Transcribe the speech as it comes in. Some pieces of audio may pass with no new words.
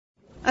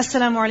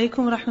Assalamu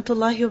alaikum wa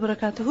rahmatullahi wa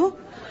barakatuhu.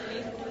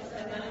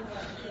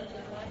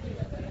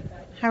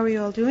 How are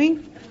you all doing?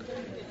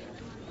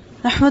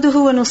 نحمده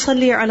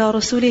ونصلي على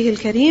رسوله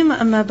الكريم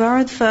أما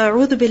بعد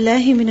فأعوذ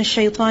بالله من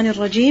الشيطان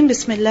الرجيم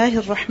بسم الله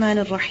الرحمن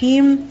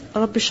الرحيم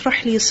رب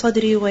اشرح لي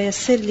صدري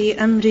ويسر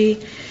لي أمري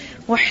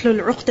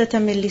واحلل عقدة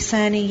من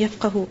لساني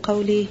يفقه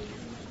قولي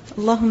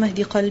اللهم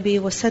اهد قلبي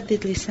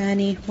وسدد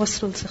لساني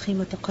واسلل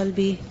سخيمة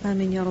قلبي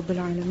آمين يا رب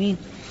العالمين.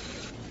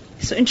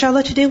 So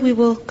inshallah today we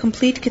will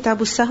complete Kitab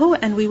al-Sahu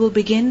and we will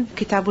begin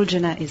Kitab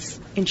al-Janaiz,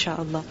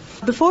 inshallah.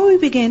 Before we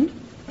begin,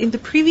 in the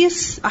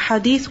previous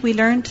ahadith we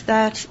learned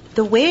that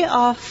the way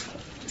of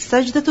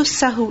Sajdatul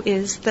Sahu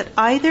is that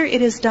either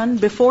it is done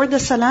before the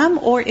salam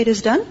or it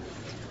is done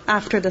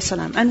after the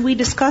salam. And we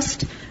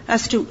discussed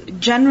as to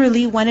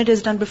generally when it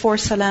is done before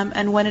salam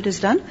and when it is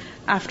done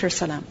after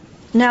salam.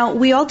 Now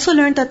we also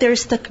learned that there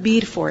is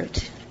takbir for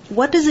it.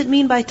 What does it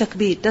mean by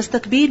takbir? Does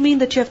takbir mean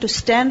that you have to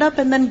stand up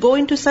and then go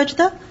into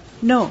sajda?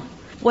 No.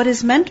 What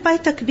is meant by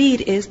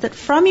takbir is that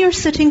from your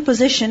sitting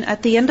position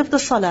at the end of the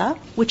salah,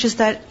 which is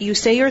that you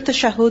say your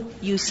tashahhud,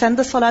 you send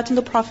the salat in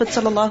the Prophet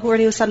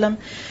ﷺ,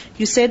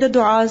 you say the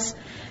du'as,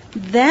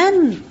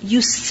 then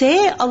you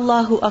say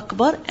Allahu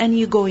Akbar and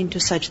you go into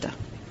sajda.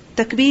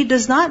 Takbir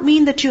does not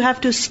mean that you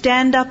have to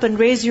stand up and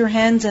raise your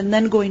hands and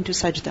then go into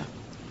sajda.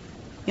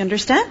 You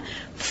understand?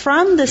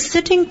 From the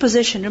sitting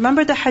position,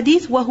 remember the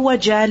hadith, وَهُوَ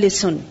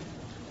جَالِسٌ.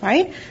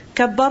 Right?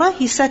 Kabbara,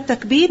 he said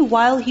takbir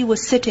while he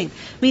was sitting.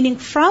 Meaning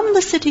from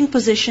the sitting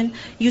position,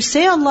 you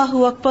say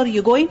Allahu Akbar,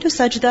 you go into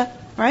sajda,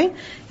 right?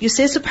 You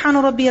say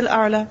Subhana Rabbiyal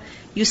A'la,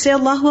 you say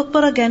Allahu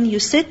Akbar again, you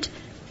sit,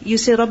 you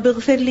say Rabbi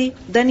Ghfirli,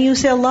 then you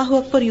say Allahu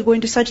Akbar, you go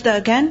into sajda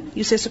again,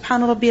 you say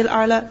Subhana Rabbiyal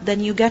A'la, then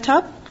you get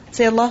up,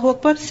 say Allahu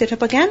Akbar, sit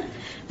up again,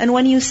 and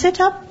when you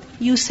sit up,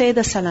 you say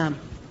the salam.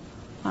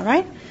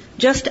 Alright?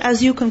 Just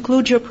as you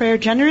conclude your prayer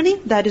generally,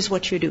 that is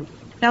what you do.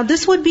 Now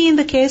this would be in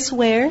the case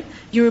where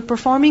you're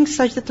performing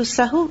Sajdatul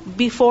Sahu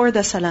before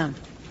the salam,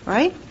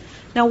 right?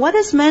 Now what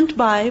is meant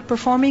by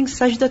performing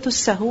Sajdatul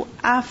Sahu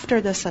after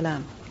the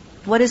salam?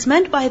 What is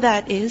meant by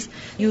that is,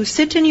 you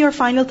sit in your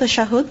final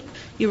tashahhud,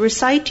 you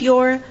recite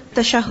your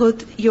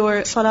tashahhud,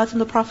 your salat on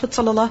the Prophet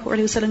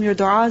ﷺ, your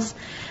du'as,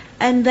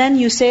 and then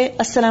you say,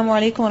 Assalamu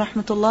alaikum wa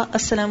rahmatullah,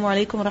 Assalamu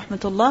alaikum wa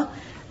rahmatullah,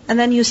 and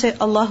then you say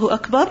Allahu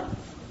Akbar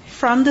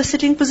from the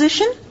sitting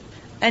position,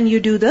 and you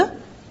do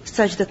the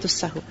Sajdatul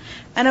Sahu.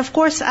 And of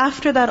course,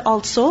 after that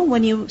also,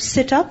 when you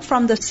sit up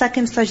from the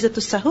second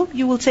Sajdatul Sahu,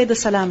 you will say the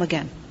salam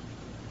again.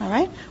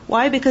 Alright?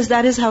 Why? Because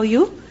that is how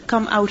you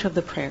come out of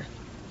the prayer.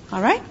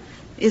 Alright?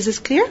 Is this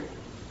clear?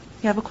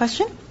 You have a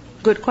question?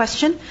 Good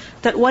question.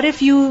 That what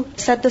if you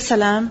said the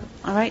salam,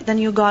 alright, then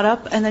you got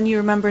up and then you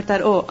remembered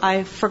that, oh,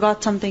 I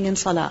forgot something in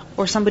salah.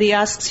 Or somebody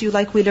asks you,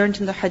 like we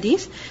learned in the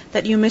hadith,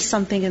 that you missed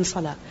something in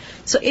salah.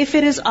 So if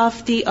it is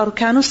of the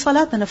arkanus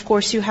salah, then of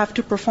course you have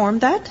to perform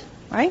that.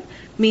 Right?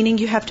 Meaning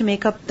you have to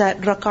make up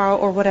that rak'ah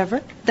or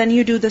whatever. Then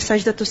you do the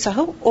sajdatul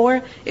sahu.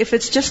 Or if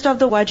it's just of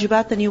the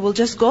wajibat, then you will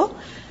just go,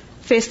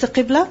 face the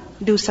qibla,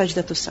 do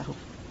sajdatul sahu.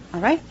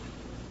 Alright?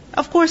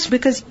 Of course,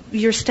 because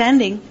you're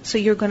standing, so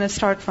you're going to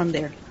start from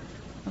there.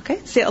 Okay?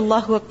 Say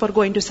Allahu Akbar,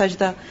 go into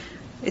sajda,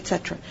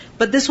 etc.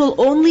 But this will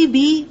only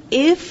be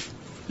if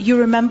you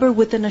remember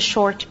within a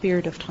short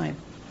period of time.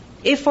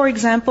 If, for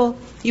example,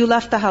 you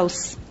left the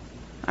house.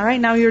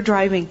 Alright, now you're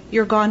driving.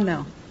 You're gone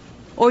now.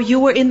 Or you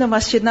were in the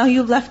masjid, now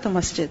you've left the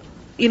masjid.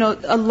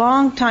 A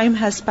long time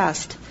has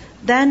passed.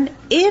 Then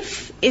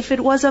if it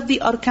was of the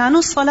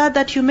arkanus salah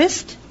that you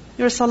missed,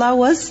 your salah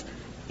was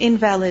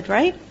invalid,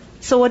 right?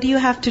 So what do you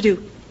have to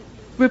do?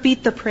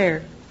 Repeat the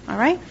prayer.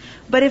 Alright?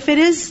 But if it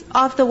is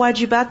of the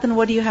wajibat, then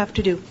what do you have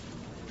to do?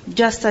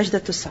 Just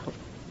sajdatul sahu.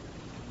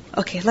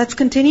 Okay, let's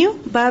continue.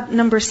 Bab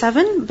number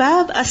 7.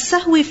 Bab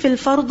as-sahwi fil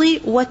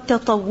fardi wa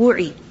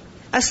tatawwu'i.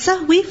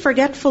 As-sahwi,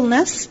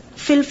 forgetfulness,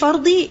 fil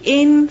fardi,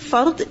 in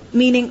fard,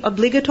 meaning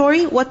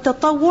obligatory, wat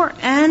tatawwu',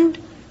 and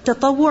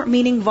tatawwu'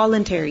 meaning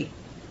voluntary.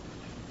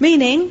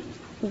 Meaning,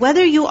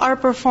 whether you are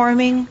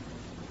performing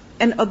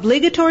an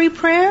obligatory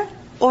prayer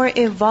or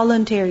a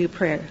voluntary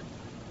prayer.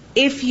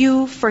 If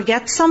you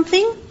forget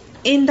something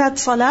in that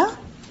salah,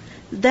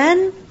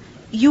 then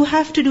you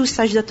have to do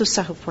sajdatul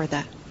sahu for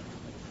that.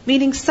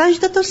 Meaning,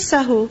 sajdatul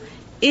sahu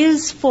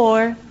is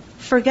for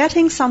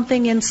forgetting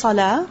something in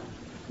salah,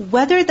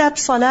 whether that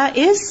salah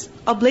is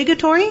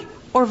obligatory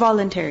or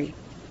voluntary.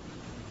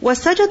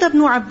 وَسَجَدَ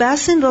ابْنُ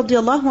عَبَّاسٍ رَضِيَ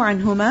اللَّهُ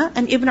عَنْهُمَا,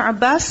 and Ibn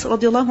Abbas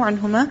رضي الله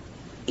عنهما,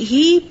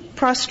 he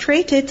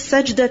prostrated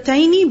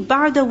سَجْدَتَيْنِ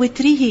بَعْدَ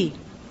وِتْرِهِ.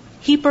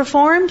 He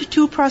performed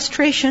 2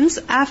 prostrations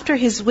after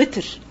his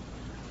witr.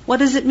 What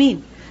does it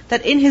mean?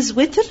 That in his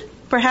witr,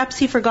 perhaps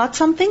he forgot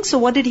something, so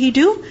what did he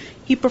do?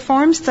 He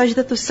performs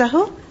sajdatul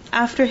sahu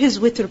after his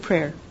witr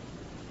prayer.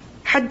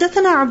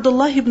 حدثنا عبد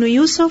الله بن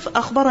يوسف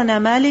أخبرنا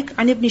مالك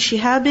عن ابن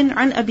شهاب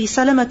عن أبي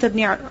سلمة بن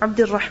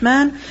عبد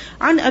الرحمن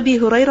عن أبي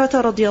هريرة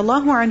رضي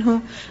الله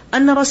عنه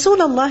أن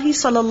رسول الله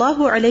صلى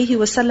الله عليه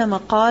وسلم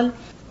قال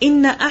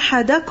إن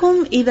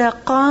أحدكم إذا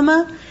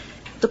قام.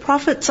 The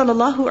Prophet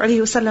sallallahu alaihi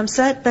wasallam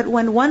said that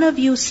when one of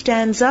you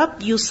stands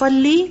up,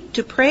 yusalli,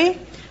 to pray,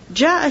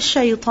 جاء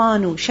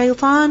الشيطان,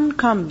 shaitan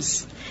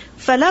comes.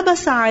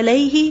 فلبس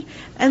عليه,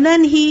 and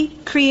then he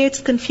creates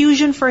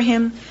confusion for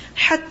him.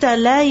 حتى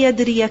لا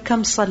يدري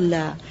كم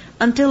صلى,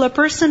 until a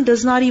person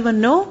does not even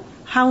know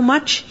how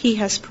much he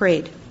has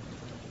prayed.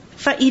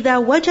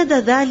 فَإِذَا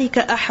وَجَدَ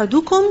ذَلِكَ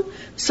أَحَدُكُمْ,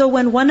 so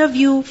when one of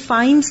you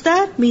finds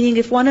that, meaning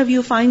if one of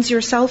you finds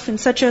yourself in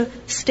such a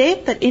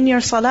state that in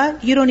your salah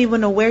you don't even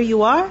know where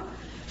you are,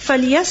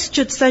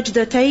 فَلْيَسْجُدْ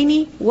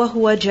سَجْدَتَيْنِ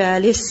وَهُوَ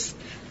جَالِسٌ,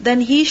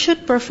 then he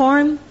should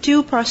perform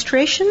 2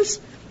 prostrations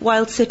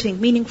while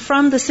sitting, meaning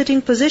from the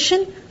sitting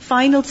position,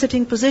 final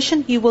sitting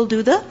position, he will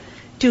do the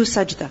 2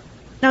 sajda.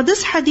 Now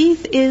this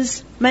hadith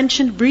is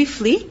mentioned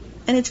briefly,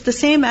 and it's the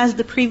same as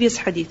the previous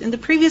hadith. In the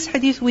previous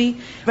hadith we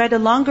read a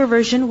longer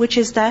version, which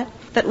is that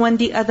when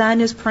the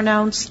adhan is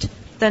pronounced,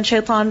 then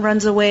shaitan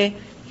runs away,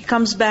 he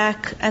comes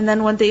back, and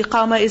then when the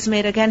iqamah is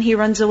made again, he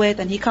runs away,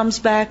 then he comes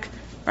back,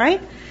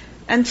 right?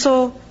 And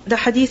so the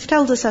hadith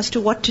tells us as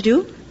to what to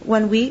do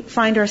when we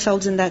find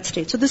ourselves in that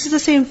state. So this is the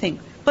same thing.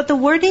 But the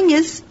wording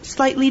is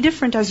slightly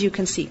different, as you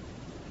can see.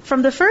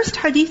 From the first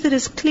hadith it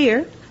is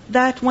clear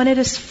that when it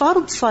is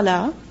fard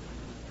salah,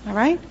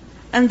 alright,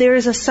 and there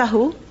is a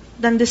sahu,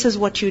 then this is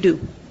what you do.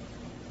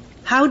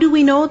 How do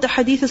we know the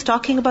hadith is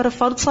talking about a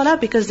fard salah?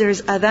 Because there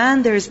is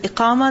adhan, there is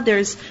iqamah, there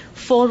is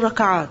 4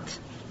 rak'at.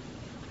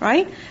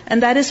 Right?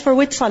 And that is for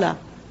which salah?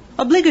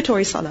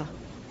 Obligatory salah.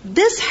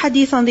 This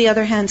hadith on the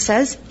other hand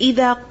says,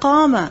 إِذَا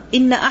قَامَ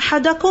إِنَّ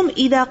أَحَدَكُمْ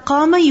إِذَا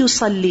قَامَ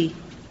يُصَلِّي,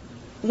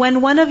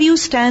 when one of you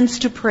stands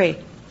to pray.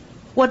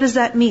 What does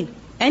that mean?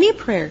 Any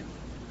prayer.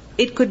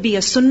 It could be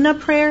a sunnah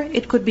prayer,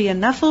 it could be a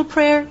nafil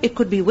prayer, it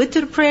could be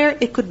witr prayer,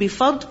 it could be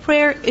fard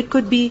prayer, it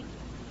could be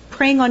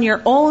praying on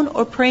your own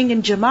or praying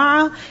in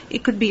jama'ah,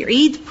 it could be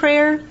Eid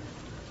prayer.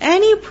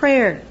 Any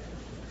prayer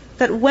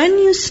that when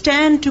you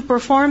stand to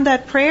perform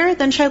that prayer,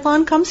 then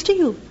shaitan comes to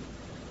you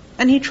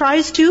and he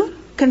tries to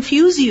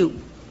confuse you.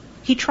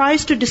 He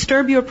tries to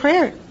disturb your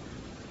prayer.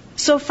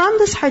 So from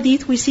this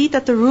hadith we see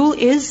that the rule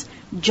is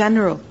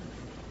general.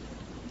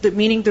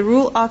 Meaning the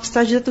rule of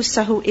sajdatul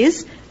sahu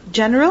is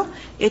general.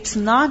 It's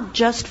not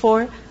just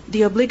for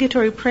the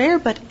obligatory prayer,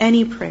 but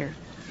any prayer.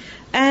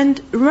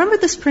 And remember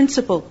this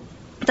principle,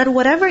 that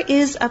whatever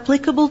is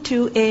applicable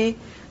to a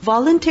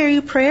voluntary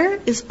prayer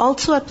is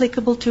also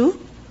applicable to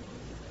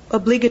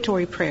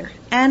obligatory prayer,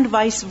 and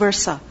vice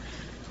versa,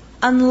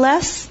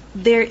 unless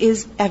there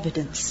is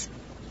evidence.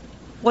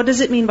 What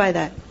does it mean by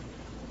that?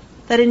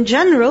 That in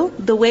general,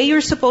 the way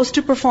you're supposed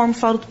to perform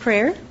fard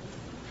prayer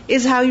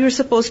is how you're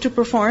supposed to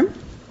perform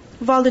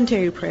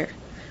voluntary prayer.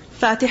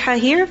 Fatiha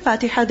here,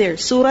 Fatiha there.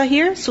 Surah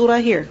here, Surah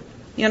here.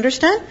 You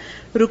understand?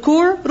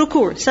 Rukur,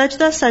 Rukur.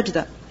 Sajda,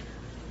 Sajda.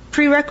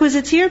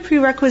 Prerequisites here,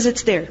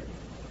 prerequisites there.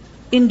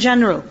 In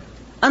general.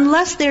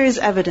 Unless there is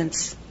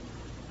evidence.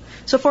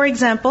 So for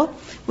example,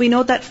 we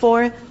know that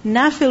for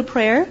nafil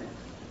prayer,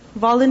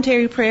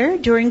 voluntary prayer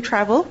during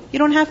travel, you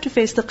don't have to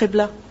face the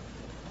qibla.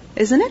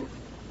 Isn't it?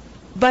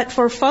 But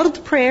for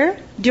fard prayer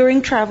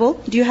during travel,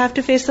 do you have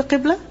to face the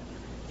qibla?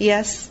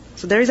 Yes.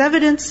 So there is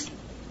evidence.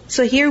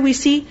 So here we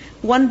see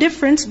one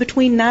difference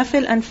between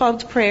nafil and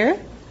fard prayer,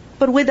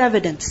 but with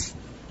evidence.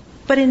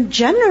 But in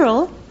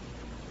general,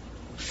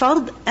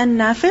 fard and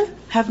nafil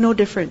have no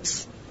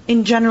difference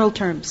in general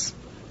terms.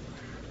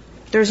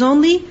 There's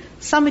only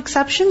some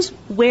exceptions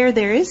where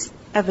there is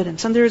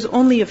evidence, and there's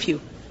only a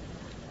few.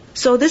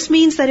 So this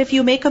means that if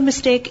you make a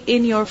mistake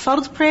in your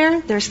fard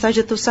prayer, there's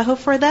sajdatul sahw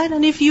for that,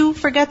 and if you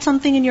forget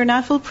something in your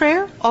nafil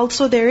prayer,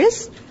 also there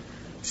is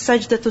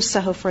sajdatul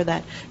sahw for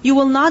that. You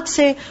will not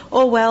say,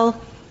 oh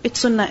well, it's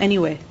sunnah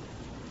anyway.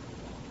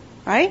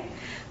 Right?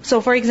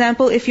 So for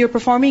example, if you're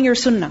performing your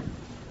sunnah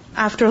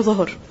after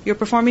dhuhr, you're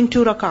performing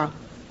 2 rak'ah,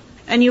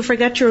 and you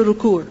forget your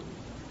rukur,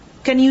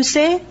 can you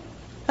say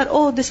that,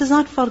 oh, this is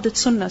not fard, it's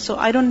sunnah, so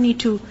I don't need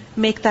to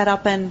make that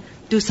up and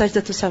do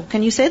sajdatul sahw?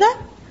 Can you say that?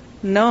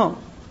 No.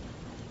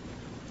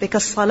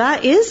 Because salah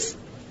is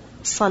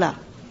salah.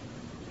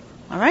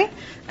 Alright?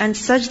 And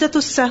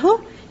sajdatul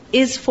sahw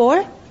is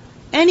for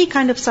any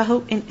kind of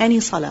sahw in any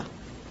salah.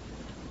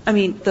 I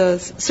mean, the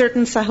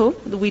certain sahw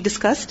that we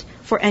discussed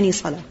for any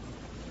salah.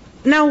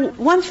 Now,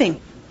 one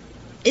thing.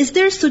 Is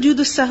there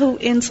sujoodul sahw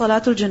in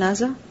salatul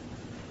janazah?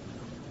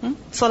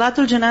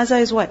 Salatul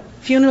janazah is what?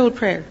 Funeral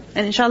prayer.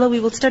 And inshallah we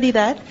will study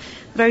that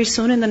very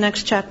soon in the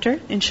next chapter,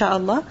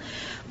 inshallah.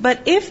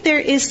 But if there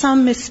is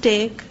some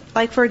mistake,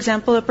 like for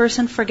example, a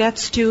person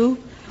forgets to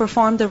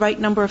perform the right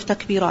number of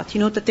takbirat. You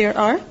know that there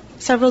are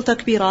several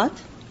takbirat.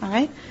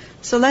 Alright?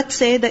 So let's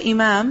say the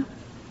imam,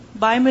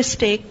 by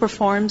mistake,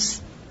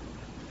 performs,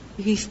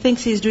 he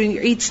thinks he's doing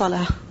Eid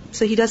Salah.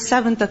 So he does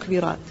 7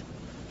 takbirat.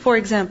 For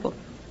example.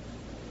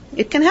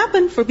 It can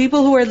happen for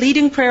people who are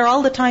leading prayer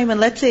all the time, and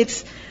let's say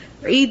it's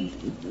Eid,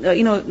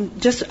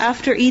 just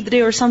after Eid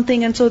day or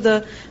something, and so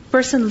the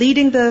person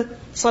leading the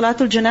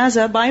Salatul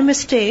Janazah by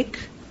mistake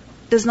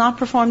does not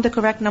perform the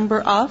correct number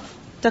of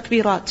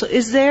takbirat. So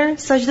is there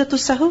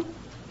sajdatul sahw?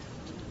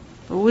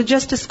 We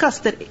just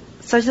discussed that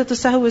sajdatul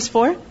sahw is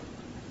for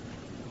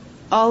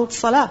all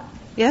salah.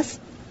 Yes?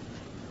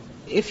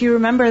 if you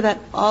remember that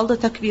all the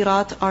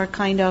takbirat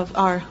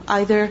are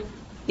either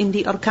in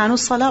the arkanus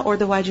salah or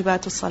the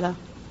wajibatus salah.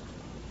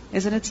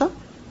 Isn't it so?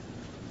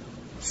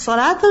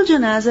 Salatul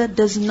janazah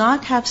does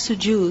not have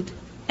sujood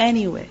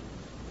anyway.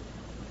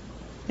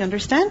 You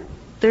understand?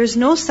 There is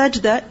no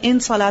sajda in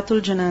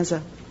salatul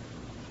janazah.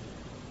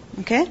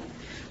 Okay?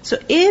 So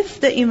if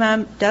the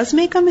imam does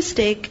make a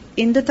mistake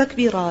in the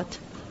takbirat,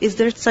 is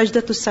there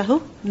sajda to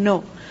sahu?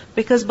 No.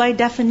 Because by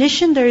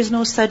definition there is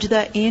no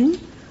sajda in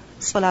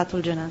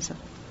salatul janazah.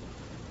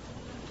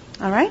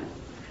 Alright?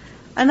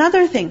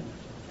 Another thing.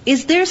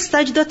 Is there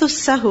sajda to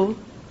sahu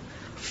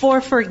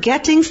for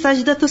forgetting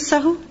sajda to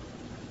sahu?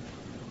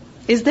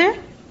 Is there?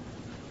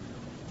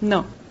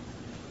 No.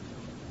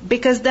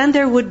 Because then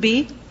there would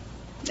be,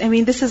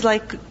 this is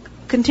like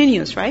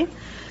continuous, right?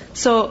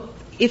 So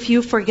if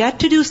you forget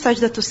to do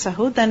sajda to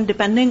sahu, then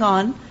depending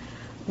on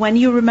when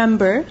you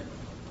remember,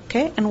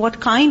 okay, and what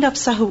kind of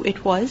sahu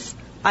it was,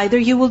 either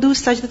you will do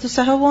sajda to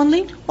sahu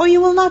only, or you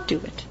will not do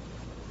it.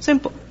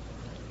 Simple.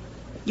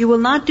 You will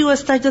not do a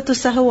sajda to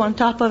sahu on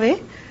top of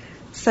a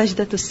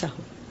sajda to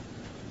sahu.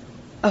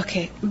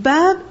 Okay.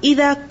 Bab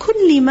إذا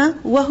كلم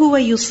وهو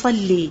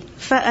يصلي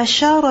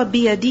فأشار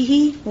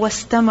بيده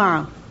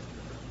واستمع.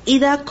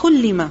 إذا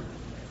كلم,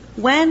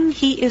 when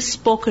he is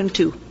spoken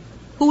to.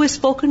 Who is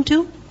spoken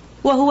to?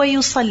 وهو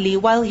يصلي,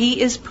 while he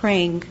is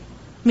praying.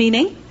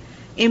 Meaning,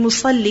 a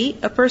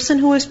musalli, a person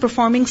who is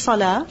performing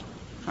salah,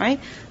 right?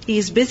 He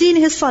is busy in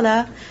his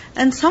salah,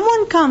 and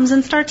someone comes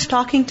and starts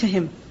talking to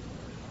him.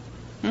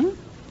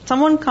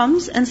 Someone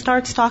comes and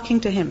starts talking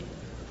to him.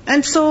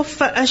 And so,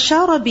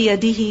 فَأَشَارَ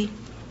بِيَدِهِ.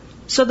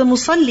 So the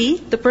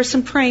musalli, the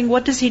person praying,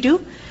 what does he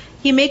do?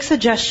 He makes a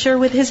gesture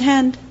with his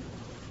hand.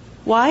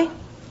 Why?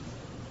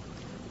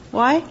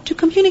 Why? To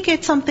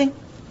communicate something.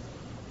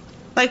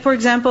 Like for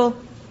example,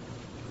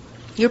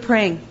 you're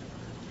praying,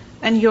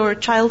 and your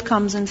child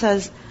comes and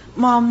says,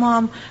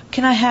 Mom,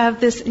 can I have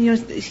this? And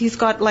he's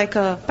got like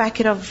a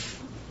packet of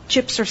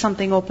chips or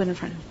something open in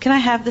front of him. Can I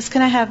have this?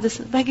 Can I have this?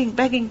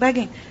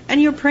 Begging.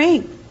 And you're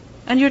praying.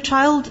 And your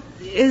child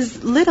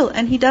is little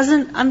and he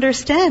doesn't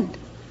understand.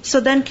 So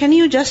then can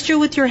you gesture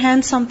with your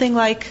hand something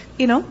like,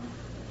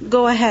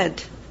 go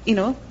ahead.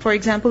 For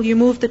example, you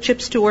move the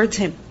chips towards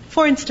him,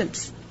 for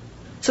instance,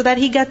 so that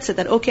he gets it,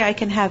 that okay, I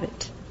can have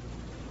it.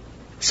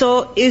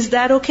 So is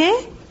that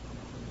okay?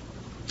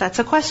 That's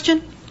a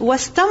question.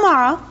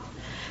 وَاسْتَمَعَ,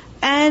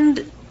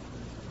 and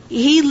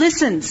he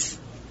listens,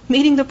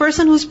 meaning the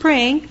person who's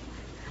praying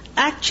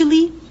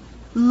actually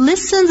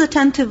listens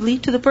attentively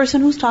to the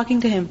person who's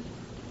talking to him.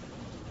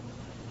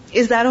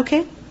 Is that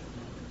okay?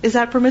 Is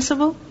that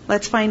permissible?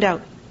 Let's find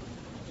out.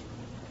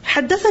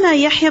 حدثنا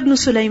يحيى بن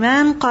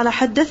سليمان قال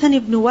حدثني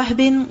ابن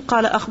وهب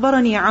قال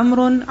أخبرني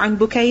عمرو عن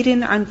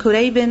بكير عن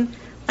كريب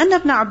أن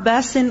ابن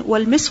عباس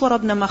والمسور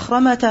بن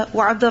مخرمة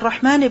وعبد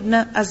الرحمن بن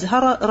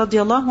أزهر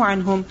رضي الله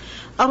عنهم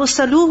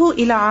أرسلوه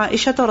إلى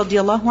عائشة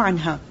رضي الله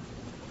عنها.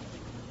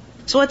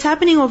 So what's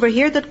happening over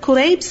here, that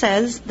Kurayb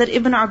says that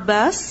Ibn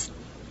Abbas,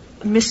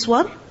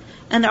 Miswar,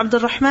 and Abd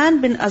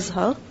al-Rahman bin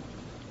Azhar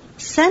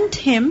sent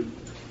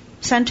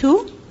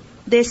who?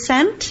 They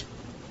sent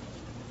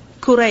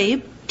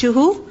Kurayb to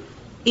who?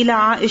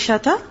 إلى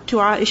عائشة, to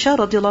Aisha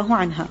radiallahu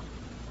anha.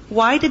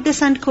 Why did they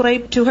send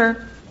Kurayb to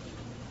her?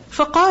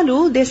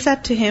 فقالوا, they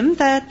said to him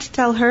that,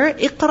 tell her,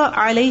 اقرأ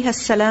عليها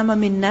السلام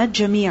منا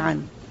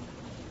جميعا.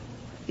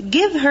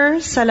 Give her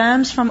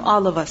salams from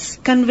all of us.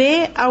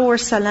 Convey our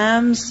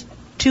salams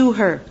to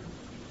her.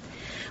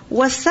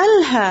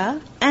 وَسَلْهَا,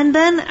 and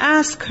then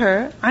ask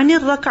her عن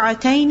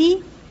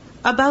الركعتين,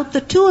 about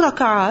the 2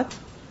 rak'at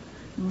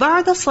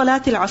بعد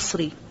صلاة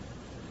العصر,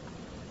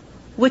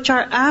 which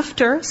are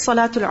after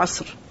Salatul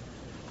Asr.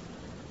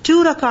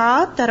 2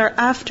 rak'at that are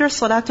after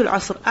Salatul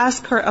Asr.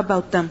 Ask her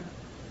about them.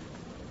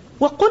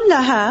 وَقُلْ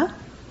لَهَا,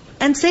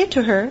 and say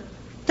to her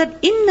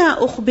that إِنَّا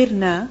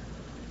أُخْبِرْنَا,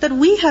 that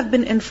we have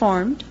been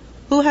informed.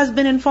 Who has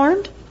been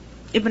informed?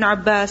 Ibn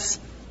Abbas,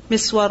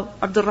 Miswar,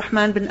 Abdul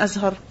Rahman bin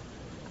Azhar.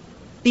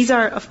 These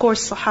are, of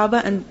course,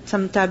 Sahaba and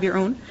some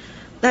Tabi'un.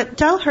 That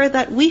tell her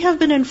that we have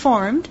been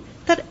informed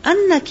that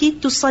أَنَّكِ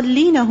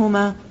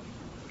تُصَلِّينَهُمَا,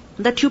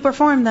 that you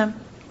perform them.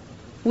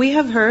 We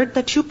have heard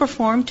that you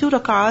perform 2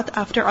 rak'at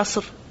after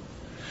Asr.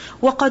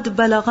 وَقَدْ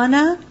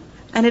بَلَغَنَا,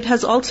 and it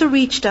has also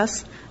reached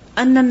us,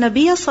 أَنَّ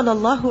النَّبِيَّ صَلَى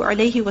اللَّهُ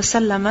عَلَيْهِ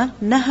وَسَلَّمَ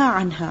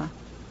نَهَى عَنْهَا,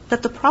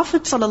 that the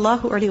Prophet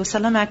sallallahu alaihi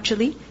wasallam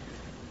actually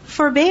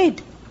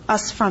forbade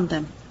us from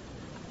them.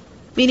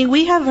 Meaning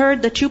we have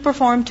heard that you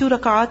perform 2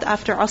 rak'at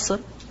after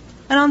Asr,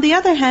 and on the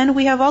other hand,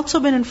 we have also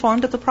been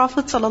informed that the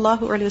Prophet sallallahu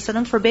alaihi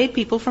wasallam forbade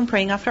people from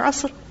praying after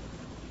Asr.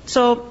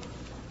 So,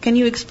 can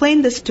you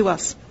explain this to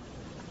us?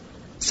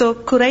 So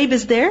Kurayb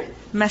is their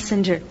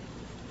messenger.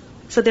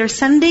 So they're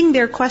sending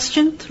their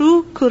question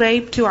through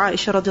Kurayb to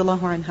Aisha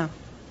radiallahu anha.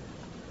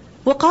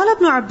 وقال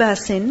ابن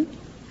عباس,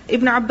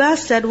 Ibn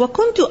Abbas said,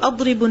 وَكُنْتُ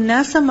أَضْرِبُ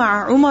النَّاسَ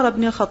مَعَ عُمَرَ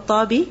بْنِ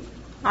الخَّطَّابِ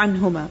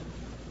عَنْهُمَا.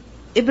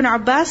 Ibn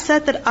Abbas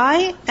said that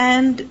I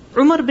and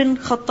Umar bin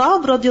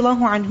Khattab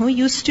radiallahu anhu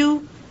used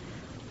to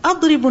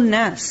أَضْرِبُ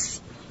النَّاسِ,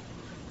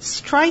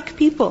 strike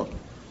people,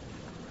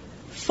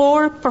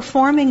 for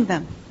performing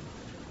them.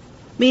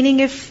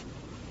 Meaning if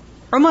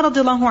Umar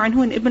radiallahu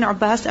anhu and Ibn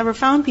Abbas ever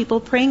found people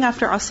praying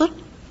after Asr,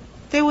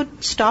 they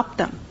would stop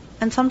them.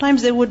 And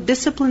sometimes they would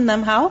discipline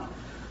them how?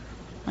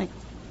 Like,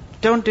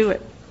 don't do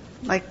it.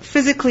 Like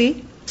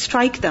physically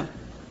strike them.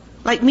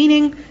 Like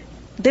meaning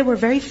they were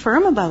very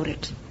firm about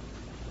it.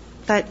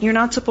 That you're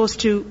not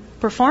supposed to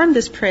perform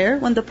this prayer.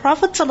 When the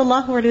Prophet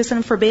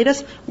ﷺ forbade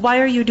us, why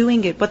are you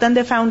doing it? But then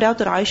they found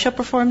out that Aisha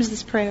performs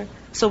this prayer.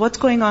 So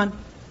what's going on?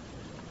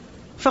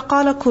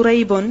 فَقَالَ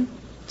كُرَيْبٌ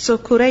So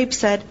Kurayb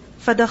said,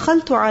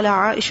 فَدَخَلْتُ عَلَى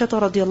عَائِشَةَ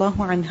رَضِيَ اللَّهُ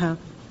عَنْهَا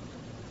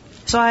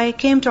So I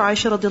came to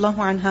Aisha radiallahu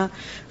anha,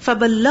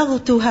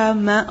 فَبَلَّغْتُهَا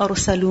مَا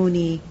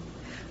أَرْسَلُونِي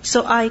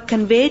So I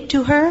conveyed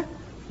to her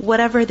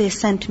whatever they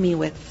sent me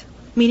with.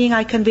 Meaning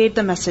I conveyed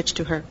the message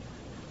to her.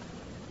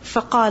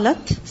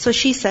 فَقَالَتْ So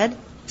she said,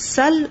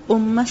 سَلْ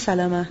أُمَّ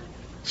سَلَمَةَ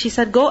She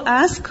said, go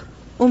ask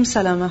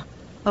Salama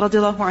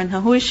radiallahu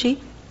anha. Who is she?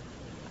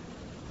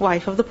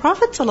 Wife of the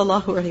Prophet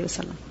sallallahu alaihi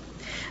wasallam.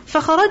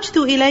 فَخَرَجْتُ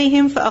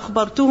إِلَيْهِمْ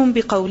فَأَخْبَرْتُهُمْ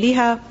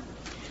بِقَوْلِهَا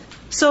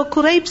So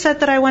Kurayb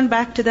said that I went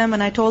back to them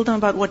and I told them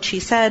about what she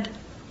said.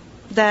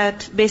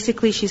 That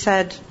basically she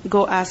said,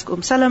 go ask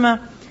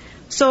Salama.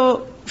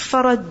 So,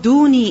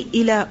 فَرَدُّونِي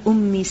إِلَى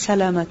أُمِّ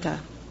سَلَمَةَ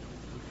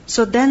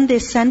So then they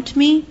sent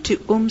me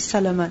to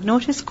Salama.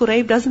 Notice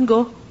Kurayb doesn't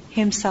go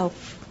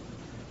himself.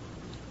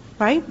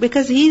 Right?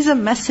 Because he's a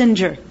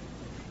messenger.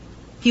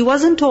 He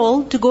wasn't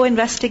told to go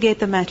investigate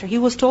the matter. He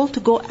was told to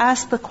go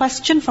ask the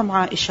question from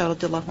Aisha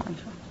radiallahu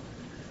anha.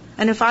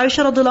 And if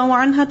Aisha radiallahu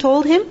anha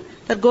told him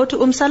that go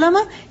to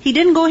Salama, he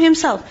didn't go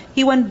himself.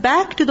 He went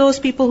back to those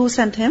people who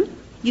sent him.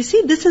 You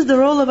see, this is the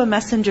role of a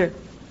messenger.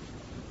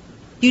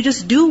 You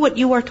just do what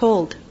you are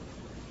told.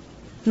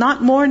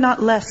 Not more,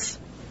 not less.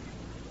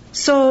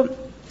 So,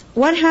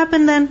 what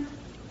happened then?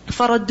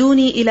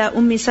 فَرَدُّونِي إِلَىٰ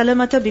أُمِّ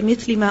سَلَمَةَ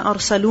بِمِثْلِ مَا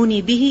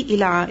أَرْسَلُونِي بِهِ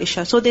إِلَىٰ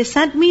عَائِشَةَ So they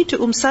sent me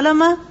to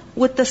Salama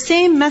with the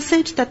same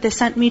message that they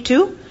sent me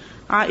to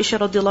Aisha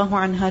radiallahu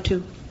anha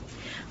too.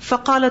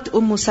 فَقَالَتْ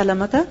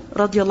سَلَمَةَ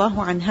رَضِيَ اللَّهُ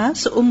عَنْهَا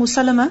So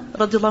Salama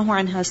radiallahu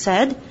anha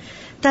said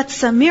that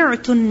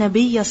سَمِعْتُ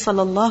النَّبِيَّ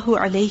صَلَى اللَّهُ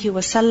عَلَيْهِ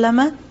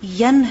وَسَلَّمَ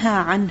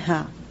يَنْهَى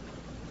عَنْهَا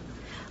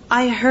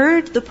I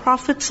heard the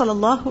Prophet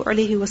sallallahu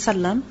alaihi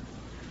wasallam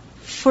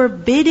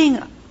forbidding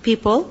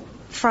people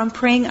from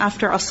praying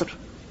after Asr.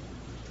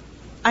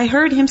 I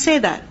heard him say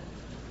that.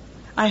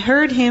 I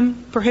heard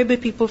him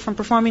prohibit people from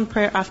performing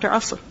prayer after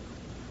Asr.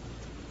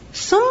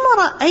 ثُمَّ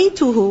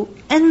رَأَيْتُهُ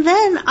And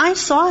then I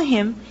saw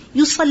him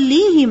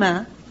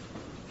يُصَلِّيهِمَا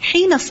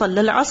حِينَ صَلَّى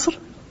الْعَصْرِ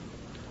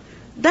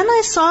Then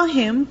I saw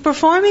him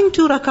performing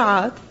 2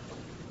 rak'at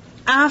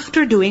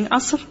after doing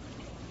Asr.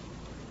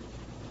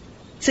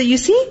 So you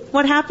see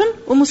what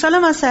happened?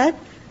 Salama said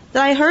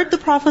that I heard the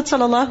Prophet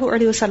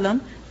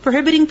ﷺ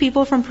prohibiting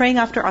people from praying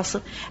after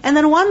Asr. And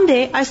then one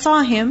day I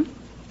saw him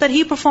that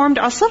he performed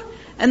Asr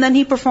and then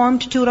he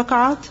performed 2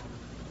 rak'at.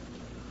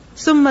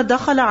 ثُمَّ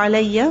دَخَلَ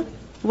عَلَيَّ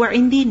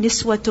وَعِنْدِي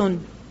نِسْوَةٌ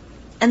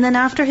And then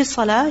after his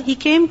salah, he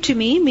came to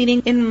me,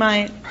 meaning in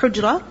my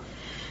hujra,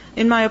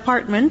 in my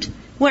apartment,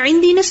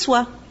 وَعِنْدِي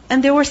نِسْوَةٌ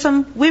And there were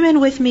some women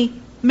with me,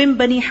 مِن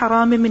بَنِي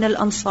حَرَامٍ مِنَ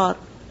الْأَنصَارِ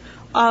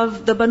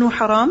Of the Banu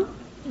Haram,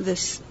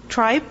 this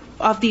tribe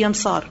of the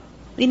Ansar.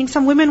 Meaning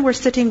some women were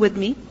sitting with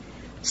me.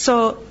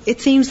 So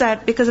it seems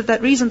that because of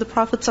that reason, the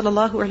Prophet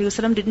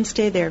ﷺ didn't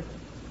stay there.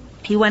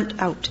 He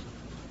went out.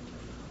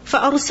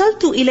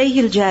 فَأَرْسَلْتُ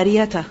إِلَيْهِ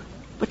الْجَارِيَةَ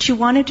But she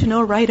wanted to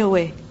know right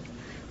away.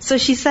 So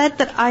she said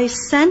that I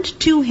sent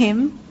to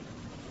him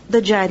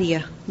the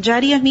Jariya.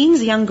 Jariya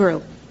means young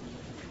girl.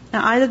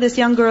 Now either this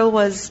young girl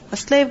was a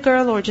slave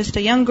girl or just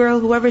a young girl,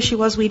 whoever she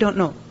was, we don't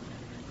know.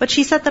 But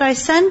she said that I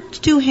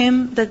sent to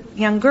him the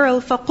young girl,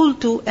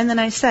 فَقُلْتُ And then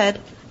I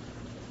said,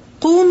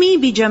 قُومِي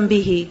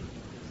بِجَنْبِهِ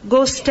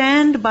Go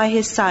stand by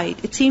his side.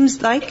 It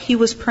seems like he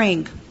was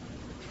praying.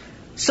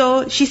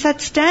 So she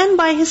said, stand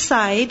by his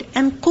side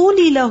and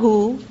قُولِي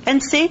لَهُ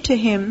And say to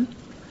him,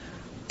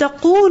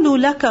 تَقُولُ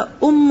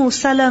لَكَ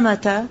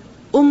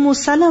Salama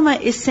Salama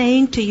is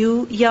saying to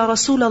you, Ya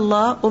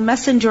Rasulallah, O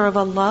Messenger of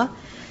Allah,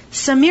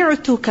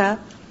 سَمِعْتُكَ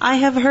I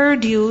have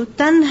heard you,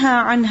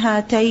 تَنْهَى عَنْ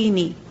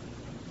هَاتَيْنِ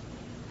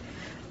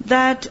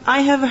That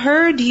I have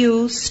heard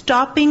you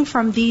stopping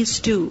from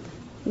these 2.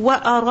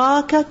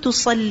 وَأَرَاكَ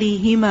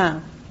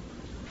تُصَلِّيهِمَا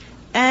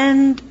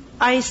And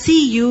I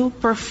see you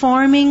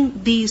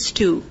performing these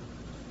 2.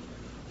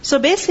 So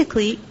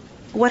basically,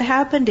 what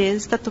happened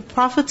is that the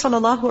Prophet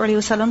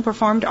ﷺ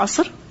performed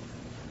Asr.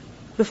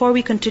 Before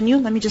we continue,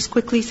 let me just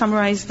quickly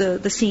summarize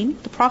the scene.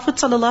 The Prophet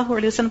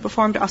ﷺ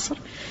performed Asr.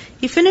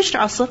 He finished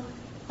Asr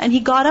and he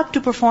got up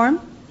to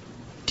perform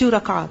 2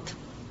 rak'at.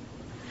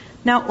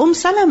 Now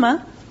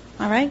Salama,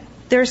 alright,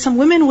 there are some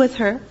women with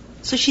her.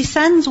 So she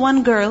sends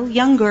one girl,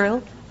 young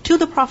girl, to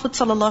the Prophet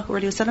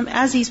ﷺ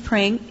as he's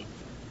praying.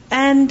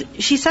 And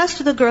she says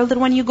to the girl that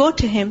when you go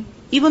to him,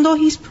 even though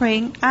he's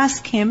praying,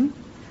 ask him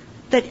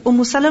that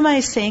Salama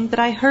is saying that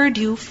I heard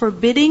you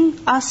forbidding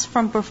us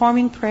from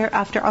performing prayer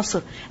after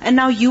Asr. And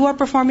now you are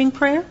performing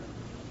prayer?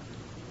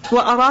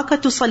 وأراك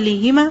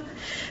تصليهما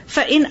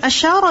فإن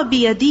أشار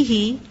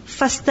بيده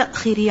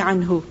فاستأخري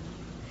عنه.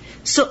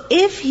 So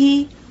if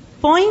he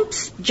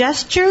points,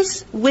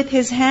 gestures with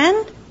his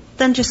hand,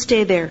 then just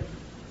stay there.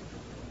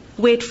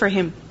 Wait for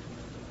him.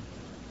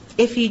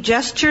 If he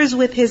gestures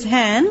with his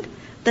hand,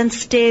 then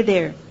stay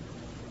there.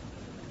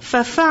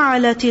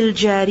 فَفَعَلَتِ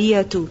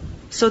الْجَارِيَةُ.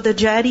 So the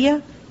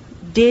Jariyah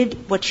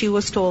did what she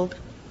was told.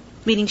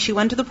 Meaning she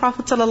went to the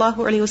Prophet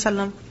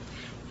ﷺ.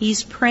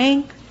 He's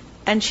praying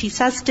and she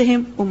says to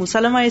him,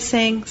 Salama is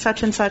saying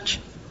such and such.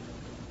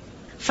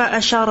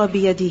 فَأَشَارَ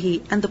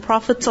بِيَدِهِ. And the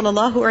Prophet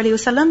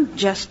ﷺ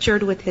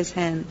gestured with his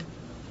hand.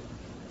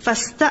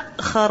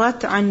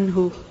 فَاسْتَأْخَرَتْ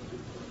عَنْهُ.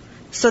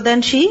 So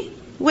then she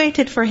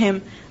waited for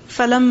him.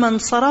 فَلَمَّا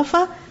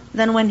انصَرَفَ.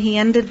 Then when he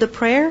ended the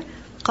prayer,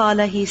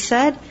 قَالَ, he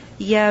said,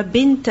 يَا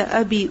بِنْتَ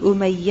أَبِي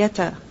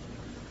أُمَيَّةَ.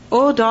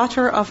 O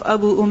daughter of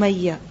Abu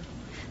Umayyah,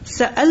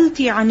 سَأَلْتِ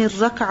عَنِ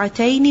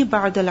الرَّكْعَتَيْنِ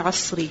بَعْدَ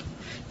الْعَصْرِ.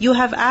 You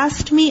have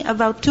asked me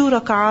about 2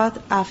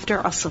 rak'at after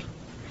Asr.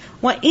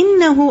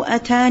 وَإِنَّهُ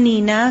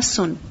أَتَانِي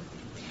نَاسٌ.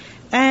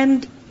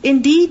 And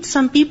indeed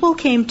some people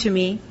came to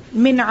me,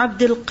 مِنْ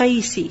عَبْدِ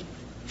الْقَيْسِ.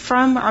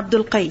 From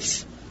Abdul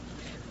Qais.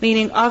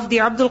 Meaning of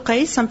the Abdul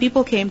Qais, some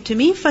people came to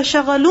me,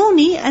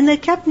 فَشَغَلُونِي. And they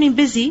kept me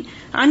busy,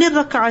 عَنِ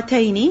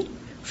الرَّكْعَتَيْنِ.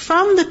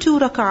 From the 2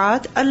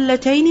 rak'at,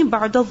 اللَّتَيْنِ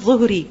بَعْدَ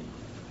الظُّهْرِ.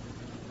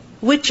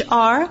 Which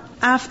are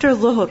after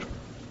Dhuhr.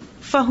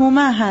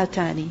 فَهُمَا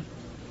هَاتَانِ.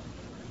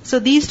 So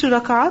these 2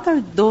 rak'at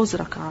are those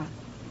rak'at.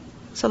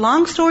 So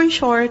long story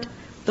short,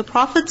 the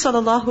Prophet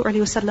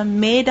ﷺ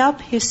made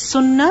up his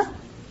sunnah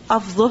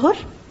of Dhuhr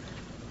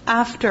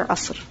after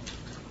Asr.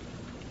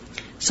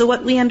 So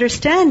what we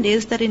understand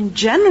is that in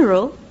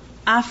general,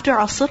 after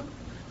Asr,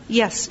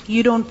 yes,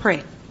 you don't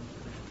pray.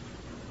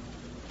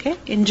 Okay?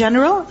 In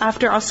general,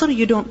 after Asr,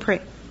 you don't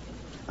pray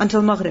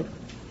until Maghrib.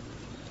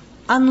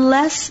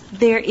 Unless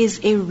there is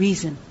a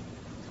reason.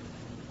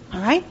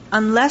 Alright?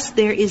 Unless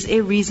there is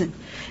a reason.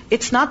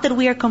 It's not that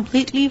we are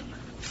completely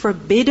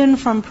forbidden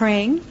from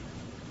praying.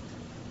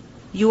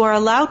 You are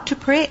allowed to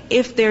pray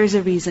if there is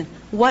a reason.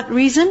 What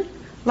reason?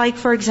 Like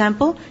for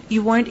example,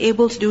 you weren't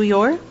able to do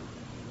your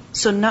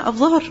sunnah of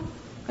Dhuhr.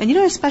 And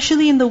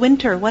especially in the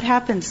winter, what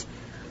happens?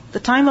 The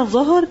time of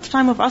Dhuhr, the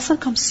time of Asr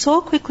comes so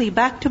quickly,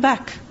 back to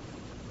back.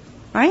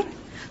 Right?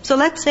 So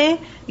let's say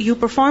you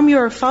perform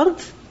your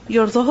fard,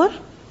 your Dhuhr,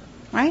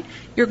 right?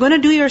 You're going to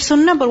do your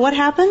sunnah, but what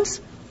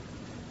happens?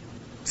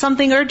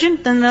 Something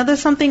urgent, then another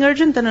something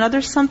urgent, then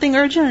another something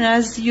urgent, and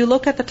as you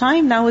look at the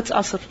time, now it's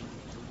Asr.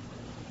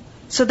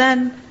 So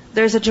then,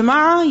 there's a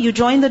Jama'ah, you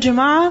join the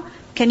Jama'ah,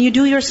 can you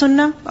do your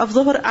sunnah of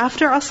Dhuhr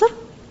after Asr?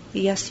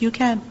 Yes, you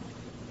can.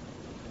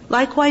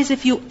 Likewise,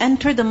 if you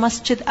enter the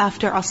masjid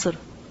after Asr,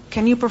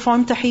 can you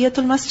perform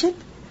Tahiyatul Masjid?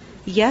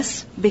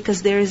 Yes,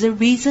 because there is a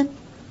reason.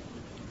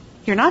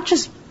 You're not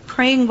just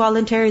praying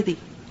voluntarily.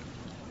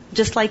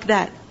 Just like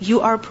that.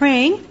 You are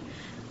praying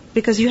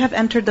because you have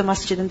entered the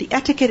masjid. And the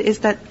etiquette is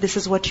that this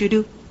is what you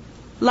do.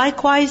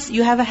 Likewise,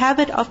 you have a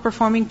habit of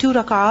performing 2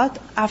 rak'at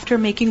after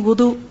making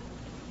wudu.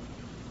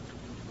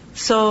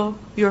 So,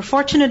 you're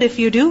fortunate if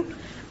you do.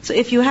 So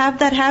if you have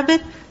that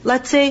habit,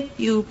 let's say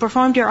you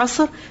performed your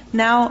asr,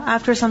 now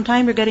after some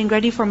time you're getting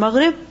ready for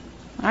maghrib.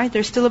 Alright,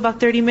 there's still about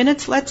 30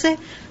 minutes, let's say.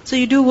 So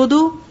you do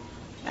wudu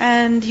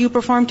and you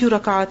perform 2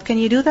 rak'at. Can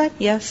you do that?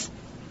 Yes.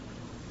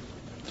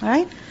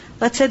 Alright?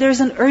 Let's say there's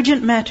an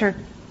urgent matter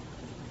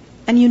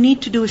and you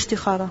need to do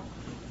istikhara.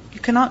 You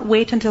cannot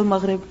wait until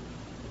maghrib.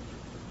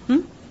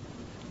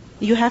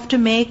 You have to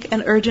make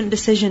an urgent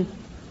decision.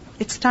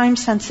 It's time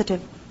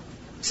sensitive.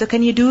 So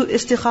can you do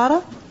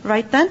istikhara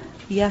right then?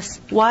 Yes.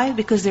 Why?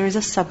 Because there is a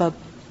sabab.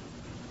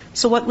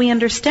 So what we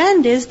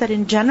understand is that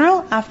in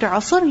general, after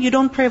Asr, you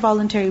don't pray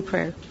voluntary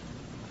prayer.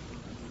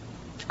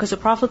 Because the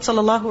Prophet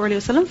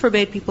ﷺ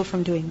forbade people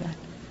from doing that.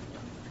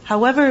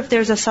 However, if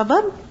there's a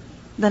sabab,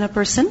 then a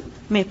person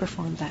may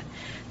perform that.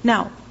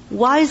 Now,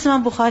 why is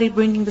Imam Bukhari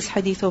bringing this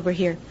hadith over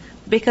here?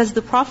 Because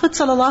the Prophet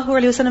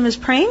ﷺ is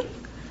praying,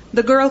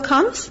 the girl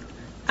comes,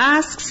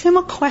 asks him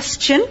a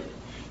question,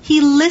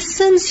 he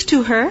listens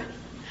to her,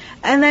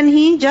 and then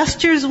he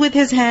gestures with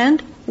his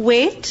hand,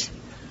 wait.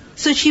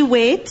 So she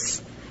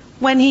waits.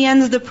 When he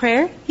ends the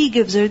prayer, he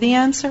gives her the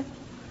answer.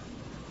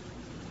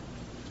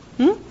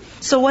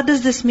 So what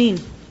does this mean?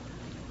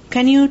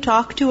 Can you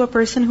talk to a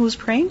person who's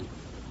praying?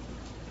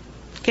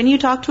 Can you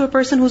talk to a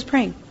person who's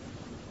praying?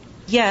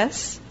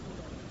 Yes,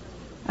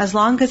 as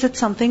long as it's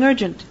something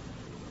urgent.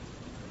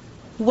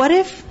 What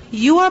if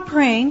you are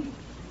praying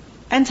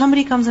and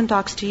somebody comes and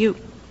talks to you?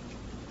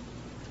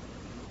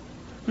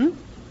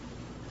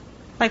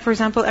 Like for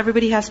example,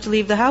 everybody has to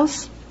leave the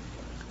house.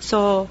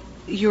 So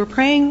you're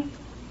praying,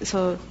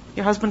 so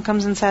your husband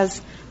comes and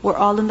says, we're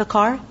all in the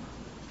car,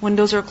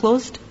 windows are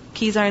closed,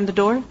 keys are in the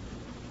door,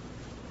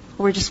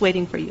 we're just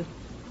waiting for you.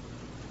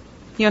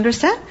 You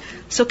understand?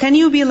 So can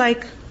you be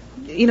like,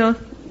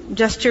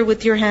 gesture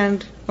with your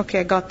hand,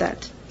 okay, I got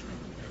that.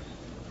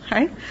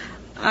 Right?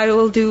 I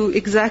will do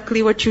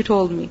exactly what you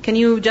told me. Can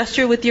you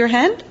gesture with your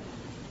hand?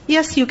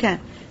 Yes, you can.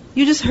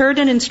 You just heard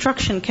an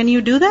instruction. Can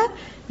you do that?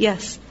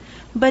 Yes.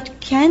 But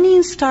can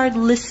you start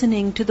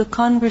listening to the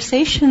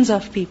conversations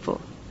of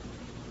people?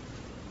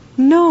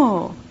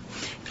 No.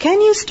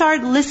 Can you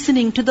start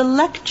listening to the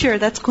lecture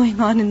that's going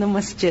on in the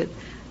masjid?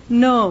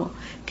 No.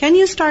 Can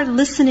you start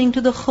listening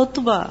to the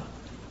khutbah?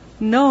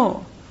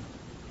 No.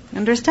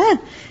 Understand?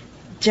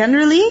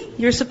 Generally,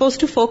 you're supposed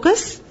to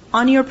focus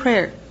on your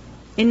prayer.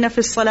 Inna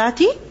fi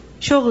salati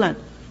shughlan.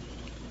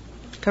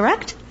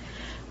 Correct?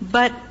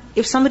 But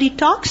if somebody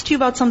talks to you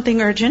about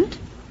something urgent,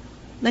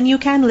 then you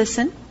can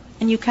listen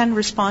and you can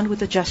respond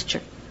with a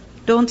gesture.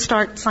 Don't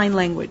start sign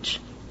language.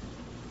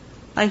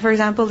 Like for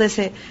example, they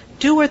say,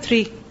 2 or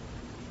 3.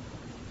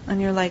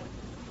 And you're like,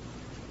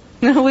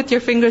 with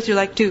your fingers you're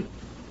like 2.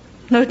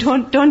 No,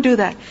 don't do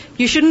that.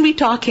 You shouldn't be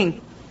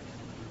talking.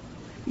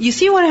 You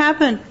see what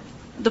happened?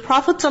 The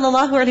Prophet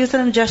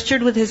ﷺ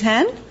gestured with his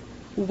hand,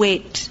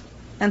 wait.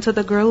 And so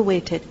the girl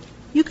waited.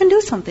 You can do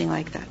something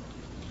like that.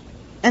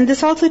 And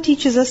this also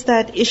teaches us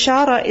that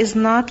ishara is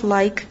not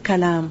like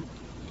kalam.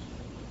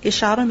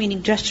 Ishara,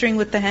 meaning gesturing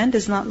with the hand,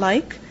 is not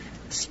like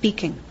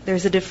speaking.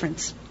 There's a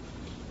difference.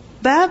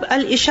 Bab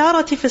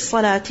al-isharati fi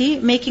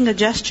salati, making a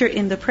gesture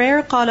in the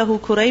prayer. قاله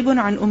كريب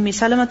عن أم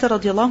سلمة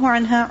رضي الله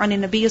عنها عن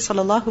النبي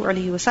صلى الله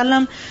عليه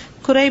وسلم.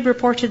 Kurayb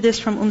reported this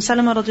from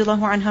Salama رضي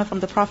الله عنها from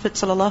the Prophet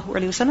صلى الله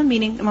عليه وسلم,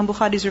 meaning Imam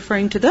Bukhari is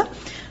referring to the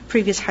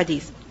previous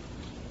hadith.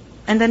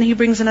 And then he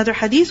brings another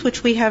hadith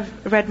which we have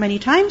read many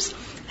times.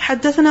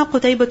 حدثنا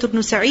قتيبة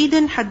بن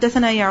سعيد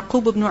حدثنا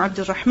يعقوب بن عبد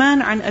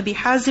الرحمن عن أبي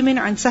حازم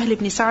عن سهل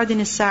بن سعد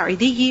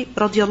الساعدي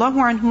رضي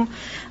الله عنه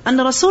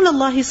أن رسول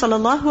الله صلى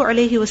الله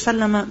عليه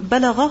وسلم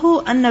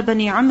بلغه أن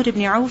بني عمرو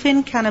بن عوف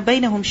كان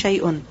بينهم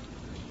شيء.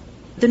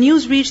 The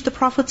news reached the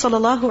Prophet صلى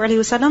الله عليه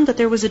وسلم that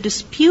there was a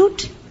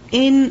dispute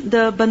in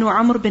the Banu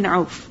Amr bin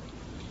Auf.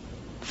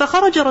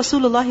 فخرج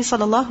رسول الله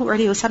صلى الله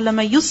عليه وسلم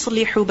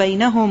يصلح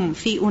بينهم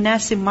في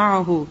أناس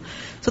معه.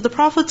 So the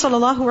Prophet صلى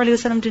الله عليه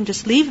وسلم didn't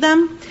just leave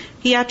them.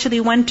 He actually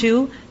went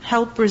to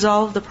help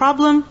resolve the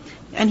problem,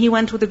 and he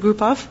went with a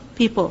group of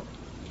people.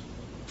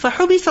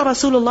 فحبس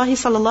رسول الله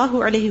صلى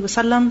الله عليه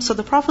وسلم. So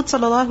the Prophet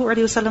صلى الله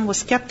عليه وسلم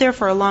was kept there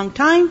for a long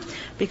time,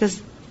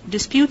 because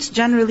disputes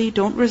generally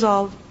don't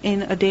resolve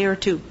in a day or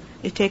two.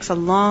 It takes a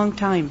long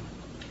time.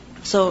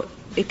 So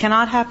it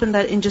cannot happen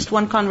that in just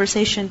one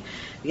conversation,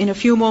 in a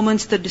few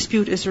moments, the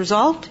dispute is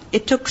resolved.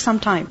 It took some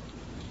time.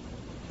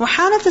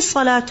 وحانت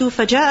الصلاة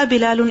فجاء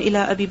بلال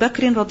إلى أبي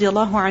بكر رضي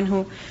الله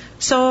عنه.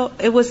 So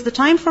it was the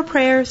time for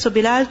prayer. So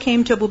Bilal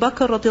came to Abu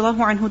Bakr رضي الله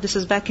عنه. This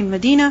is back in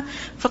Medina.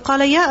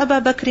 فقال يا أبا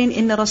بكر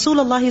إن رسول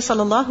الله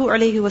صلى الله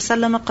عليه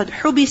وسلم قد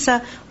حبس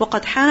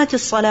وقد حانت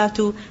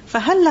الصلاة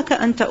فهل لك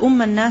أن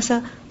تؤم الناس؟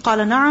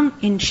 قال نعم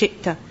إن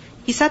شئت.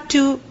 He said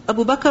to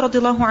Abu Bakr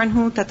radiallahu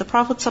anhu that the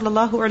Prophet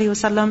sallallahu alaihi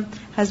wasallam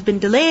has been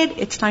delayed.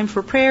 It's time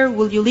for prayer.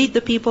 Will you lead the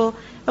people?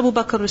 Abu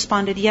Bakr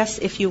responded, yes,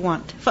 if you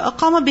want.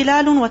 فأقام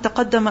بلال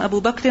وتقدم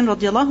أبو بكر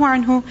رضي الله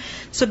عنه.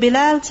 So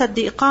Bilal said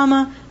the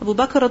iqama. Abu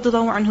Bakr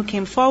radiallahu anhu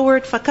came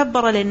forward.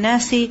 فكبر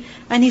للناس.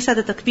 And he said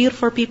the takbir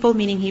for people,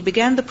 meaning he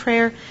began the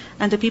prayer,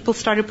 and the people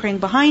started praying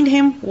behind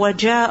him.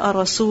 وجاء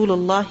رسول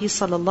الله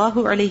صلى الله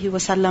عليه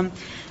وسلم.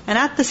 And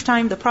at this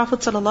time, the Prophet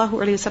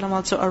ﷺ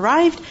also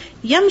arrived.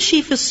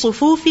 يَمْشِي فِي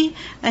الصُّفُوفِ.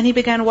 And he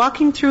began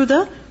walking through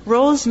the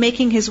rows,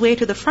 making his way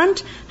to the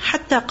front.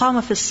 حَتَّى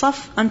قَامَ فِي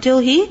الصَّفِّ. Until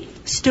he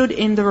stood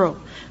in the row.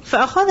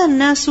 فَأَخَذَ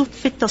النَّاسُ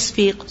فِي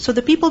التَّصْفِيقِ. So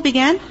the people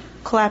began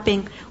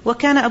clapping.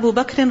 وَكَانَ أَبُو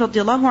بَكْرٍ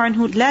رَضِيَ اللَّهُ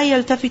عَنْهُ لَا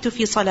يَلْتَفِتُ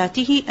فِي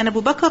صَلَاتِهِ. And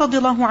Abu Bakr رضي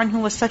الله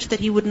عنه was such that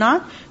he would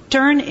not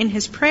turn in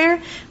his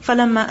prayer.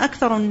 فَلَمَّا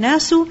أَكْثَرُ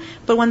النَّاسُ.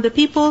 But when the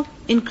people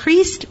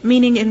increased,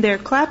 meaning in their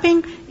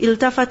clapping,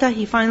 التفت,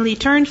 he finally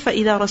turned.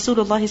 فَإِذَا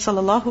رَسُولُ اللَّهِ صَلَّى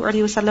اللَّهُ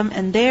عَلَيْهِ وسلم.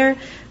 And there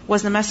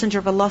was the Messenger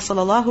of Allah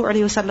صلى الله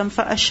عليه وسلم.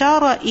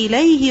 فَأَشَارَ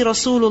إِلَيْهِ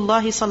رَسُولُ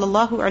اللَّهِ صلى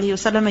الله عليه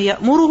وسلم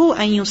يَأْمُرُهُ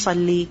أَن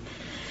يُصَلِّي.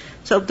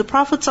 So the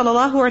Prophet صلى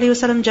الله عليه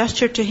وسلم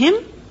gestured to him,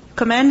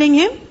 commanding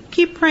him,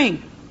 keep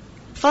praying.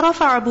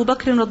 فرفع أبو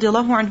بكر رضي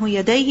الله عنه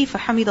يديه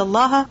فحمد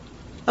الله.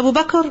 Abu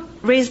Bakr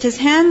raised his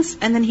hands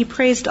and then he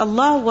praised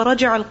Allah.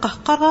 ورجع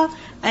القهقرة.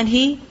 And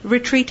he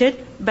retreated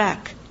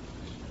back.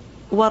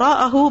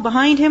 وراءه,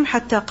 behind him,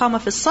 حتى قام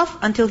في الصف.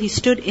 Until he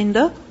stood in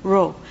the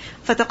row.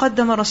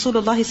 فتقدم رسول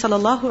الله صلى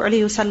الله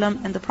عليه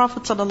وسلم. And the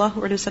Prophet صلى الله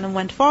عليه وسلم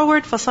went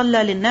forward.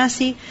 فصلى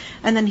للناس.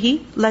 And then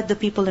he led the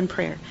people in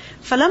prayer.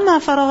 فلما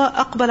فرغ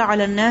أقبل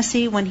على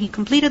الناس. When he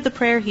completed the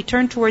prayer, he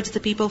turned towards the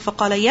people.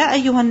 فقال يا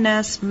أيها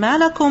الناس ما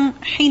لكم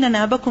حين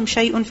نابكم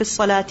شيء في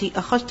الصلاة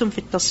أخذتم في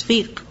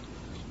التصفيق.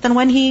 Then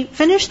when he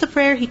finished the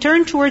prayer, he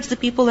turned towards the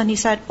people and he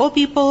said, O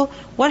people,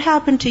 what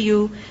happened to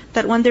you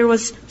that when there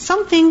was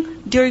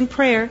something during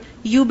prayer,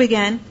 you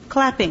began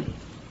clapping?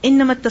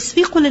 إنما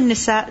التصفيق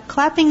للنساء.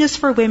 Clapping is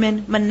for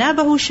women. من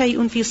نابه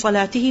شيء في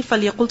صلاته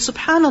فليقل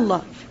سبحان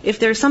الله. If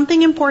there is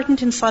something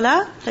important in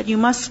salah that you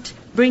must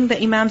bring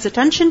the imam's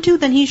attention to,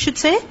 then he should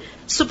say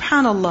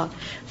Subhanallah.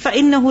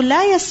 فإنه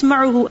لا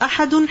يسمعه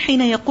أحد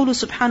حين يقول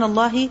سبحان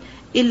الله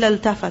إلا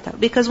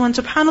التفت. Because when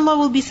Subhanallah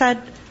will be said,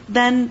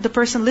 then the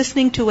person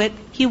listening to it,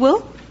 he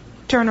will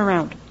turn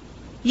around.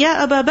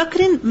 يا أبا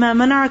بكر ما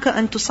منعك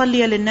أن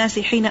تصلي للناس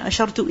حين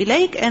أشرت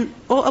إليك. And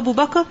O Abu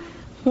Bakr,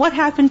 What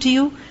happened to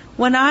you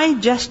when I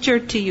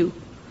gestured to you?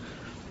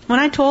 When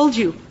I told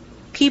you,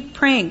 keep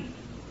praying.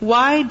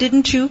 Why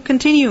didn't you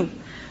continue?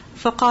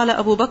 فقال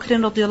أبو بكر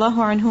رضي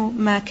الله عنه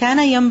ما كان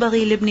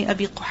ينبغي لابن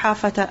أبي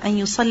قحافة أن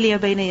يصلي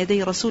بين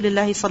يدي رسول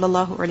الله صلى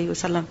الله عليه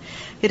وسلم.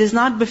 It is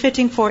not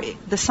befitting for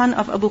the son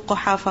of Abu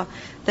Quhafa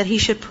that he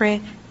should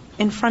pray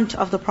in front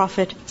of the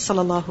Prophet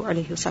sallallahu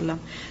alaihi wasallam.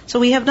 So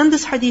we have done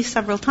this hadith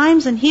several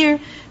times, and here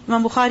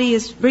Imam Bukhari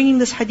is bringing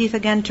this hadith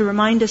again to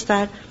remind us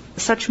that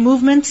such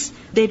movements,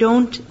 they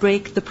don't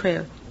break the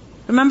prayer.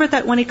 Remember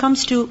that when it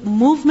comes to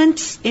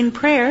movements in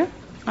prayer,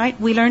 right,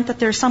 we learned that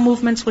there are some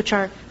movements which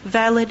are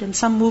valid and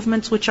some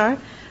movements which are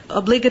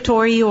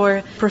obligatory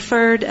or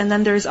preferred, and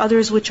then there's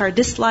others which are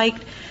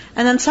disliked,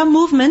 and then some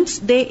movements,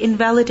 they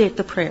invalidate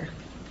the prayer.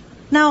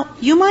 Now,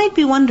 you might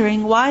be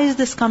wondering, why is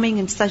this coming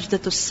in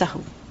sajdatus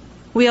sahw?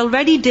 We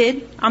already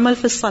did amal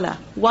fi salah.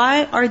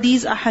 Why are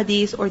these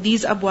ahadith or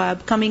these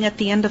abwab coming at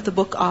the end of the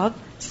book of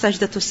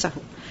sajdatus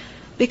sahw?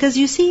 Because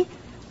you see,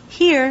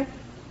 here,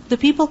 the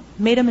people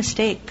made a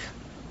mistake.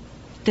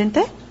 Didn't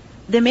they?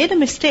 They made a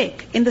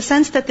mistake in the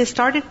sense that they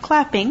started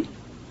clapping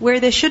where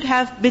they should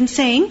have been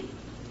saying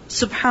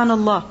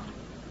Subhanallah.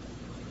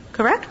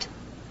 Correct?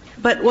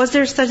 But was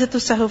there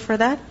sajdatus sahw for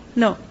that?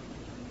 No.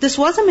 This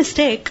was a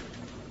mistake.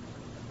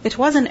 It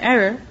was an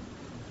error.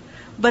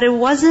 But it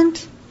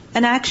wasn't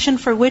an action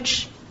for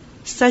which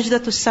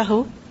sajdatus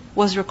sahw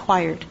was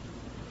required.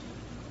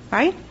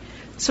 Right?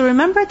 So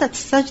remember that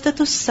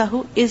sajdatus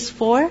sahw is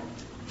for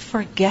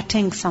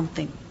forgetting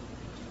something.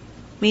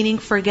 Meaning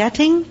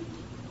forgetting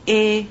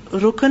a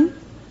rukn.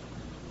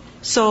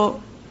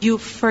 So you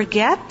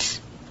forget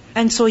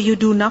and so you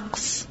do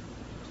naqs.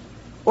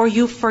 Or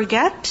you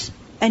forget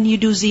and you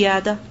do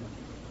ziyada.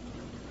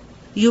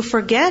 You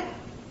forget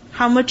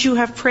how much you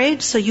have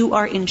prayed, so you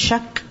are in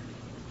shak.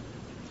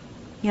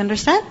 You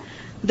understand?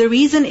 The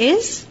reason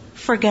is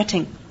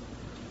forgetting.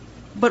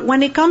 But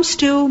when it comes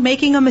to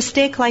making a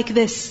mistake like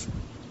this,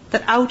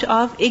 that out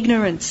of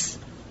ignorance,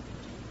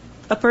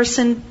 a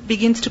person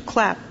begins to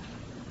clap,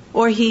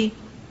 or he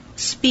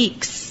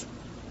speaks,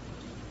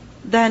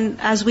 then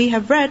as we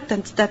have read,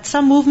 that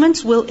some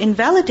movements will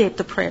invalidate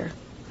the prayer.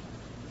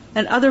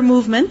 And other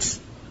movements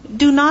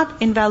do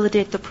not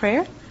invalidate the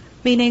prayer,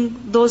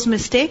 meaning those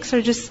mistakes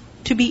are just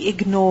to be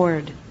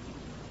ignored.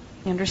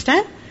 You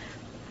understand?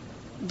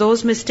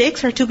 Those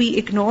mistakes are to be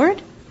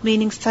ignored,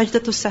 meaning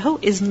sajdatus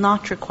sahw is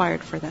not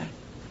required for that.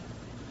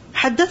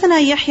 حدثنا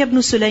يحيى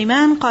بن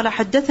سليمان قال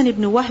حدثني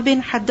ابن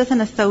وهب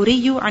حدثنا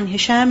الثوري عن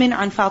هشام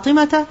عن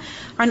فاطمة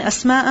عن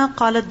أسماء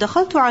قالت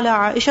دخلت على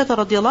عائشة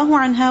رضي الله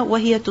عنها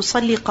وهي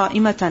تصلي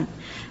قائمة.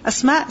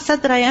 Asma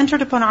said that I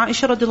entered upon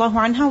Aisha رضي الله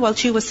عنها while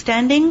she was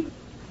standing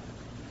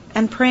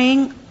and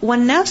praying.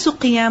 وَالنَّاسُ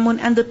قِيَامٌ,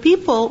 and the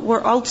people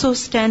were also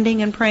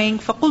standing and praying.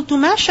 فَقُلْتُ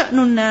مَا شَأْنُ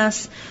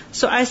النَّاسِ,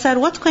 so I said,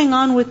 what's going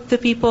on with the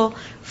people?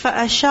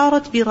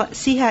 فَأَشَارَتْ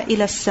بِرَأْسِهَا إِلَى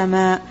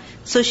السَّمَاءِ,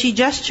 so she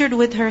gestured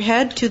with her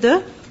head to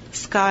the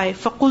sky.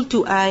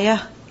 فَقُلْتُ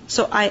آيَةٌ,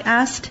 so I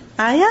asked,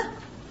 Ayah?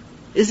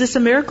 Is this a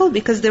miracle?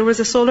 Because there was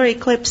a solar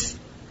eclipse.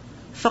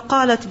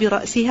 فَقَالَتْ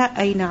بِرَأْسِهَا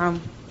أَيْ نَعَمْ,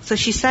 so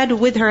she said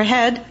with her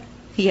head,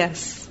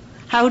 yes.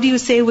 How do you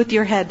say with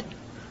your head?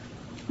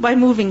 By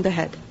moving the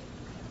head.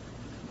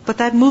 But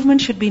that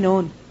movement should be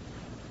known.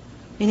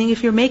 Meaning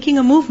if you're making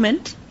a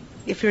movement,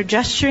 if you're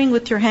gesturing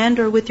with your hand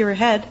or with your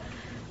head,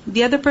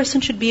 the other person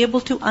should be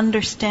able to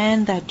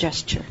understand that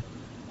gesture.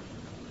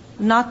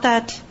 Not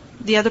that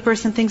the other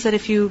person thinks that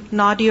if you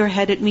nod your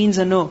head, it means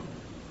a no.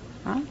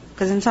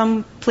 Because in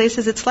some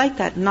places it's like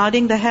that.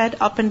 Nodding the head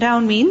up and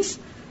down means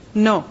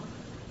no.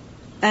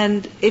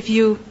 And if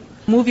you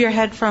move your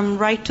head from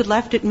right to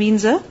left, it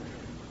means a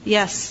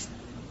yes.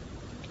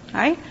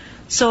 Right?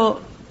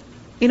 So,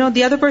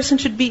 the other person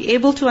should be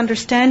able to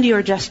understand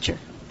your gesture.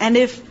 And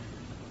if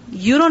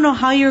you don't know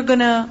how you're going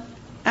to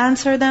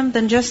answer them,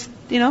 then just,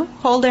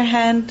 hold their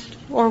hand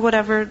or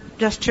whatever,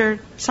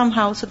 gesture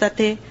somehow so that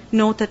they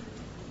know that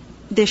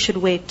they should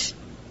wait.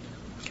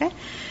 Okay?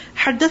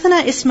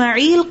 حدثنا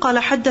إسماعيل قال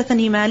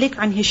حدثني مالك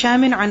عن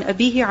هشام عن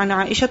أبيه عن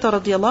عائشة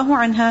رضي الله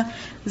عنها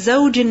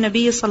زوج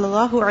النبي صلى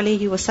الله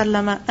عليه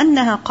وسلم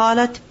أنها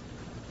قالت,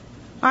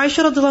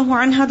 Aisha radiallahu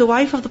anha, the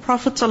wife of the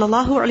Prophet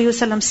sallallahu alaihi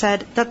wasallam,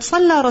 said that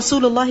صلى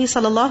رسول الله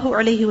صلى الله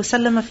عليه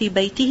وسلم في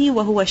بيته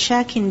وهو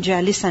شاك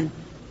جالسا.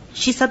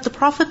 She said the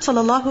Prophet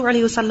sallallahu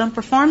alaihi wasallam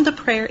performed the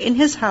prayer in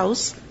his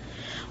house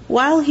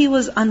while he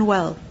was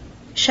unwell.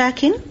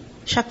 Shakin,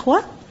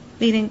 shakwa,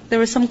 meaning there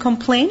was some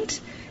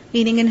complaint,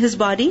 meaning in his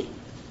body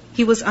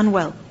he was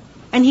unwell.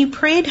 And he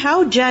prayed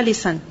how?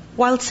 Jalisan,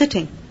 while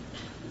sitting.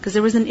 Because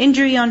there was an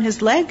injury on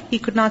his leg, he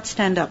could not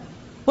stand up.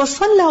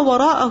 وَصَلَّى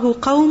وَرَاءَهُ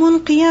قَوْمٌ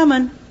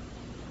قِيَامًا,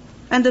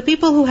 and the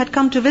people who had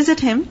come to visit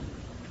him,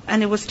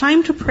 and it was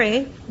time to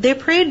pray, they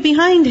prayed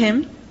behind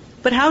him.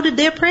 But how did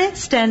they pray?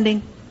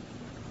 Standing.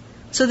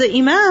 So the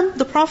Imam,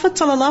 the Prophet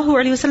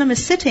ﷺ,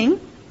 is sitting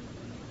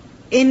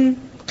in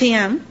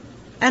qiyam,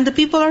 and the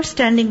people are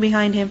standing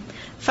behind him.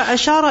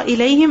 فَأَشَارَ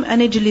إِلَيْهِمْ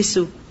أَنِ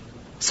اجْلِسُوا,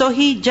 so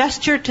he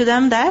gestured to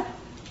them that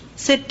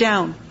sit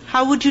down.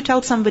 How would you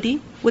tell somebody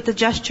with a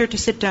gesture to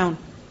sit down?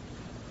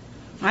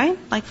 Right?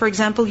 Like for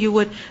example, you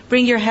would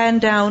bring your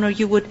hand down or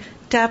you would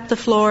tap the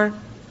floor.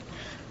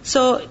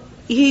 So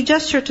he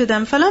gestured to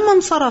them, فَلَمَّا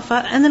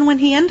انصَرَفَ, and then when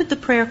he ended the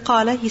prayer,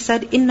 قال, he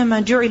said,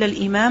 إِنَّمَا جُعِلَ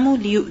الْإِمَامُ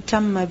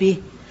لِيُؤْتَمَّ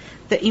بِهِ.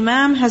 The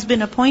imam has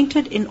been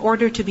appointed in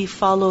order to be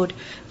followed.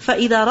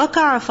 فَإِذَا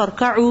رَكَعَ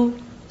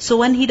فَارْكَعُوا. So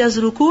when he does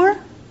ruku',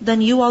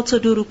 then you also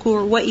do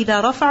ruku'.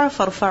 وَإِذَا رَفَعَ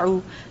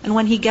فَارْفَعُوا. And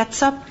when he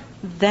gets up,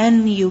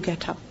 then you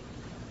get up.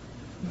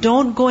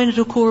 Don't go in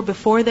ruku'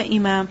 before the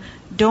imam.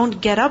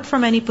 Don't get up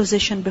from any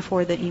position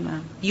before the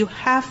imam. You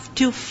have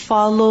to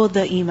follow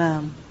the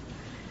imam.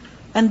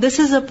 And this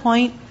is a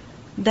point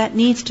that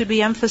needs to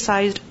be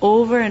emphasized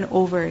over and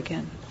over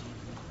again.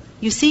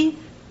 You see,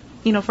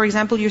 for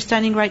example, you're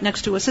standing right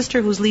next to a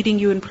sister who's leading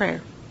you in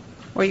prayer.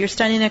 Or you're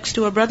standing next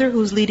to a brother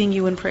who's leading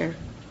you in prayer.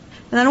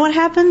 And then what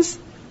happens?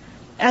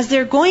 As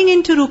they're going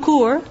into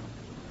ruku',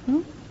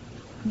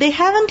 they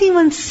haven't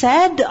even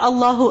said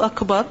Allahu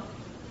Akbar.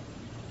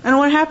 And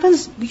what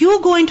happens?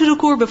 You go into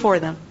ruku' before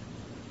them.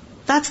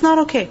 That's not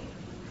okay.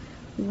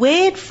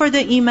 Wait for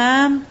the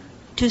imam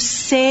to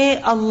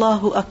say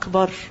Allahu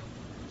Akbar.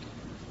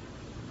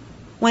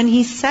 When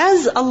he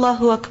says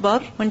Allahu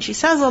Akbar, when she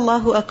says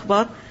Allahu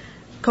Akbar,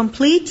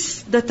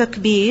 completes the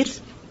takbir,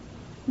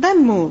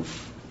 then move.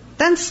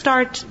 Then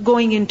start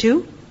going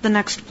into the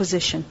next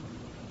position.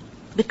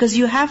 Because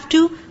you have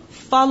to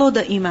follow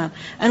the imam.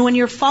 And when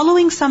you're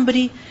following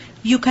somebody,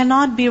 you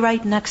cannot be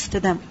right next to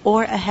them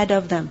or ahead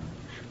of them.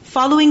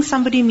 Following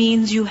somebody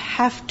means you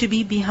have to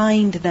be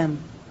behind them.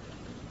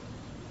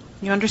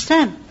 You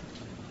understand?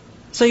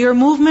 So your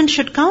movement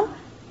should come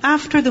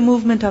after the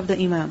movement of the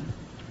imam.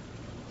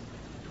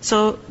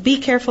 So be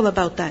careful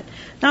about that.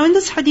 Now in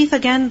this hadith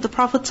again, the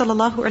Prophet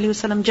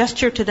ﷺ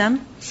gestured to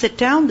them, sit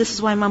down. This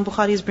is why Imam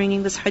Bukhari is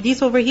bringing this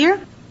hadith over here.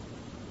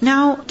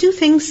 Now, two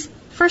things.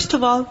 First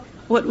of all,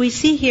 what we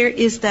see here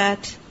is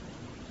that,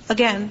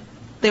 again,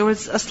 there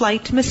was a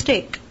slight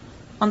mistake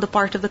on the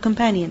part of the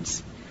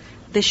companions.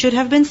 They should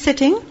have been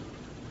sitting,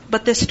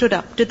 but they stood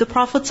up. Did the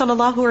Prophet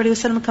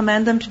ﷺ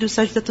command them to do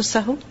sajdatul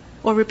sahw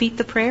or repeat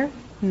the prayer?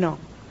 No.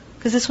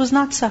 Because this was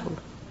not sahw.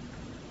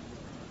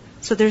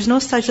 So there's no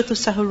sajdatul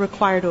sahw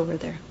required over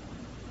there.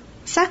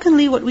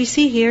 Secondly, what we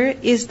see here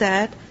is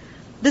that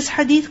this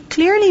hadith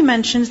clearly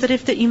mentions that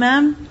if the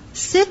imam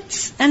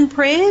sits and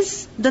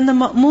prays, then the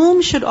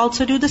ma'moom should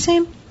also do the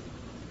same.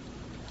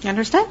 You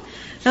understand?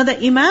 Now the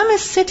imam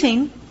is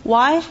sitting.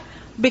 Why?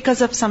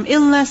 Because of some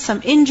illness,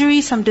 some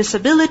injury, some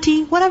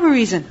disability, whatever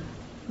reason.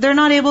 They're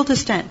not able to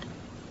stand.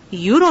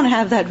 You don't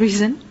have that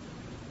reason.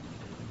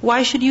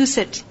 Why should you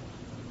sit?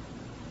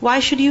 Why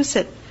should you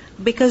sit?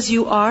 Because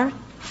you are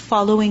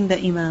following the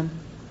imam.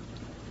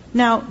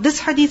 Now, this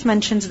hadith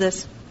mentions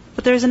this,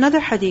 but there is another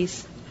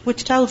hadith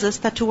which tells us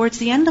that towards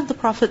the end of the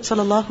Prophet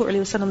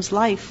ﷺ's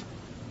life,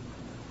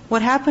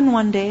 what happened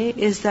one day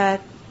is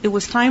that it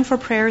was time for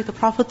prayer. The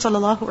Prophet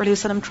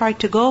ﷺ tried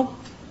to go.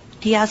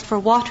 He asked for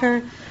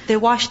water. They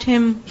washed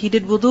him. He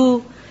did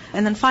wudu.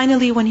 And then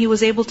finally, when he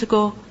was able to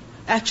go,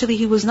 actually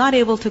he was not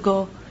able to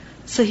go.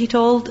 So he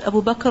told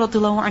Abu Bakr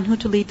radiallahu anhu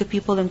to lead the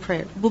people in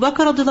prayer. Abu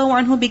Bakr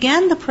radiallahu anhu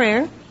began the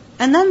prayer,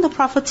 and then the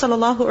Prophet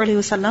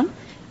ﷺ,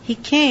 he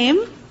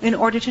came in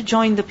order to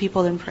join the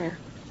people in prayer.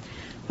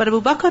 But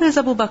Abu Bakr is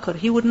Abu Bakr.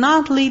 He would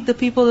not lead the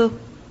people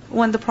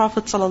when the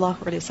Prophet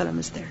ﷺ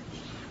is there.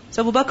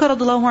 So Abu Bakr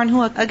radiallahu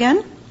anhu,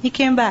 again, he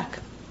came back.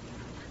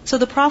 So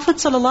the Prophet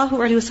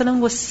ﷺ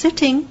was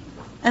sitting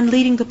and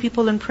leading the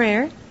people in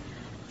prayer,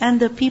 and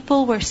the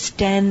people were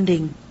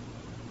standing.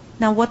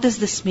 Now what does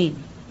this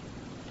mean?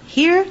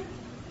 Here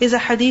is a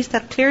hadith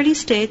that clearly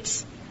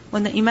states,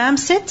 when the imam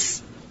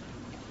sits,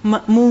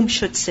 ma'moom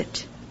should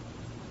sit.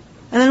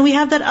 And then we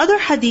have that other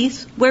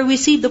hadith where we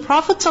see the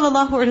Prophet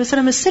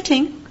ﷺ is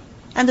sitting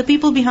and the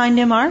people behind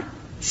him are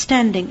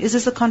standing. Is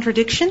this a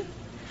contradiction?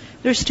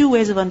 There's two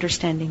ways of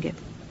understanding it.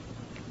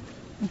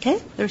 Okay?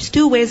 There's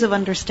two ways of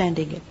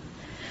understanding it.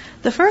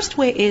 The first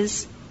way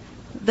is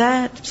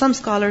that some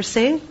scholars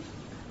say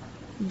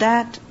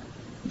that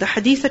the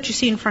hadith that you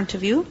see in front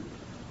of you,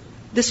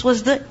 this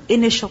was the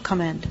initial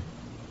command.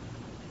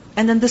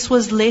 And then this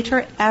was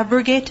later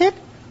abrogated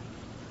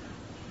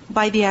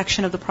by the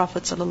action of the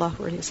Prophet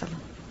ﷺ.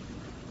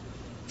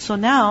 So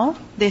now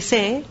they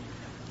say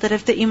that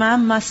if the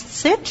imam must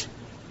sit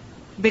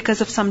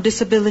because of some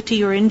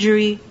disability or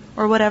injury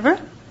or whatever,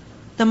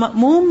 the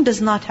ma'moom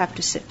does not have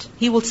to sit.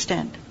 He will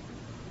stand.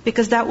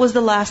 Because that was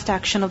the last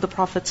action of the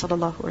Prophet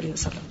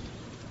ﷺ.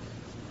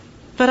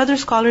 But other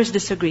scholars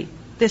disagree.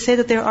 They say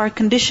that there are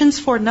conditions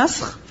for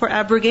naskh, for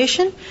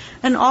abrogation,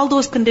 and all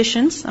those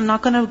conditions, I'm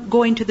not going to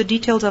go into the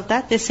details of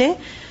that, they say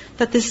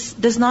that this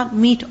does not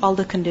meet all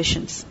the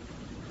conditions.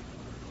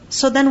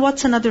 So then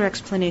what's another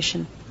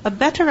explanation? A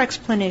better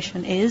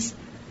explanation is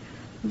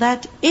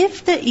that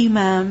if the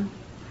imam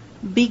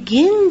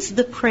begins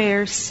the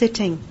prayer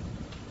sitting,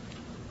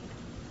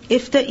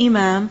 if the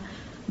imam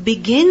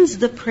begins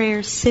the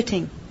prayer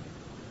sitting,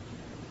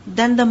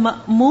 then the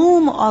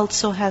ma'moom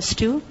also has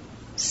to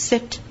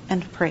sit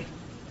and pray.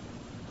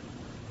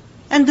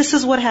 And this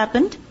is what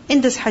happened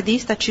in this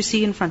hadith that you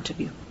see in front of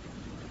you.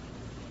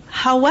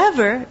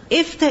 However,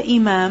 if the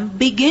imam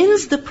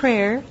begins the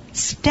prayer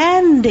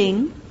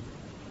standing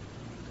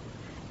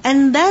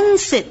and then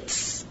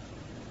sits,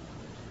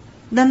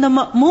 then the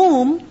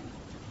ma'moom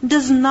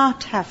does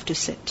not have to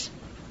sit.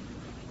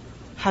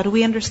 How do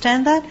we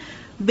understand that?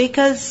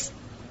 Because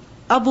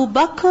Abu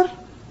Bakr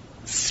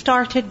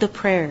started the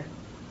prayer.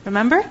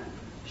 Remember?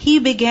 He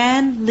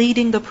began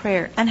leading the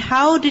prayer. And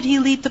how did he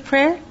lead the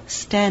prayer?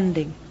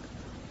 Standing.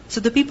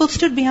 So the people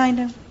stood behind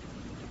him.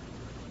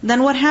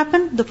 Then what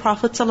happened? The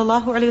Prophet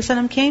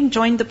ﷺ came,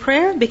 joined the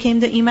prayer, became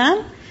the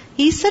imam.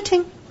 He's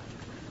sitting.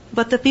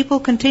 But the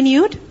people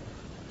continued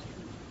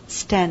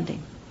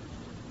standing.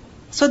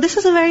 So this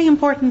is a very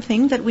important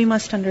thing that we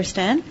must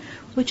understand,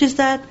 which is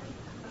that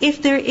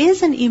if there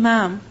is an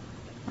imam,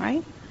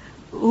 right,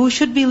 who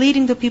should be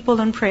leading the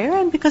people in prayer,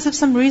 and because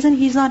of some reason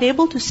he's not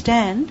able to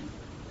stand,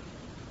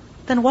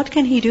 then what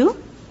can he do?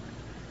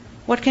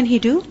 What can he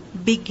do?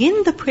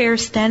 Begin the prayer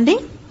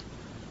standing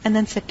and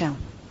then sit down.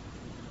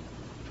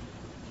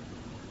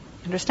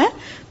 Understand?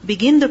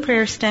 Begin the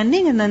prayer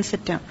standing and then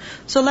sit down.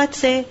 So let's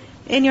say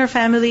in your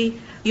family,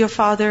 your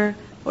father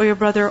or your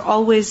brother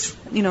always,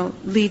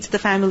 leads the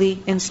family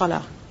in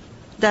salah.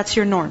 That's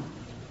your norm.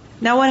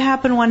 Now what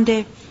happened one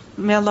day?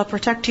 May Allah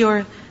protect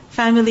your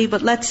family,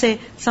 but let's say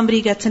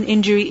somebody gets an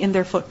injury in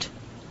their foot.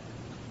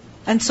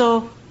 And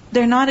so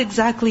they're not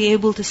exactly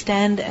able to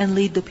stand and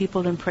lead the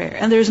people in prayer.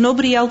 And there's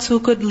nobody else who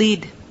could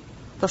lead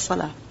the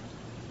salah.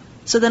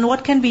 So then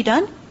what can be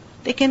done?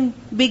 They can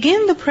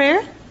begin the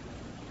prayer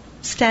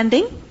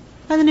standing,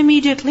 and then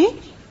immediately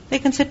they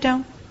can sit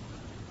down.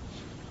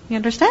 You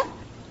understand?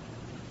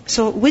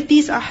 So with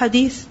these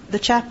ahadith, the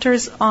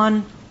chapters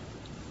on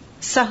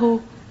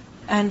sahu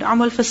and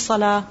amal fi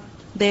salah,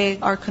 they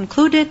are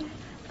concluded.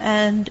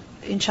 And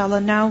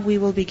inshallah now we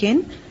will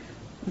begin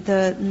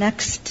the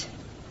next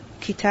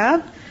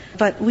kitab.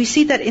 But we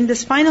see that in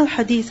this final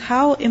hadith,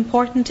 how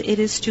important it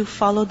is to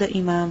follow the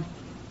imam.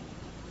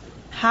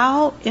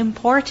 How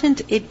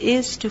important it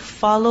is to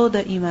follow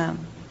the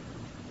imam.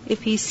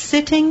 If he's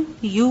sitting,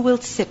 you will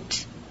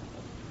sit.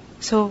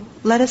 So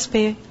let us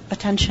pay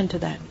attention to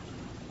that.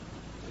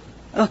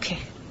 Okay.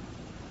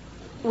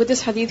 With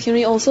this hadith, can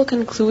we also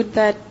conclude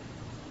that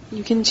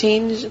you can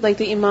change, like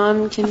the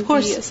imam can of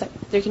course.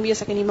 There can be a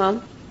second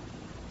imam?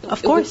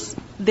 Of course.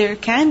 There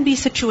can be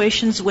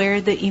situations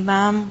where the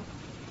imam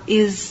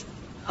is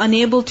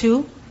unable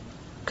to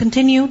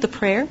continue the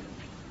prayer.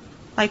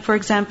 Like for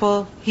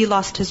example, he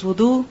lost his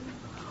wudu,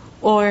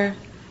 or,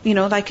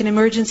 like an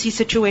emergency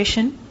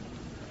situation.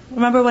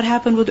 Remember what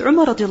happened with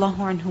Umar radiallahu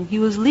anhu. He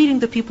was leading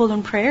the people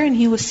in prayer and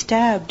he was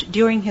stabbed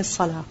during his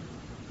salah.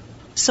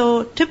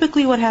 So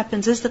typically what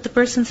happens is that the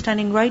person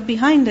standing right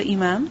behind the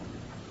imam,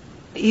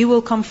 he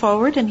will come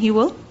forward and he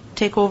will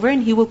take over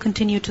and he will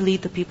continue to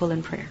lead the people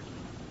in prayer.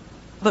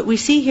 But we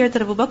see here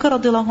that Abu Bakr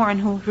radiallahu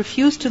anhu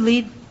refused to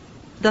lead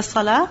the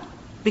salah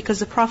because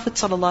the Prophet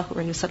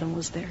ﷺ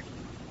was there.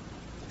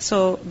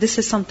 So this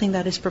is something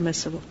that is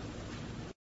permissible.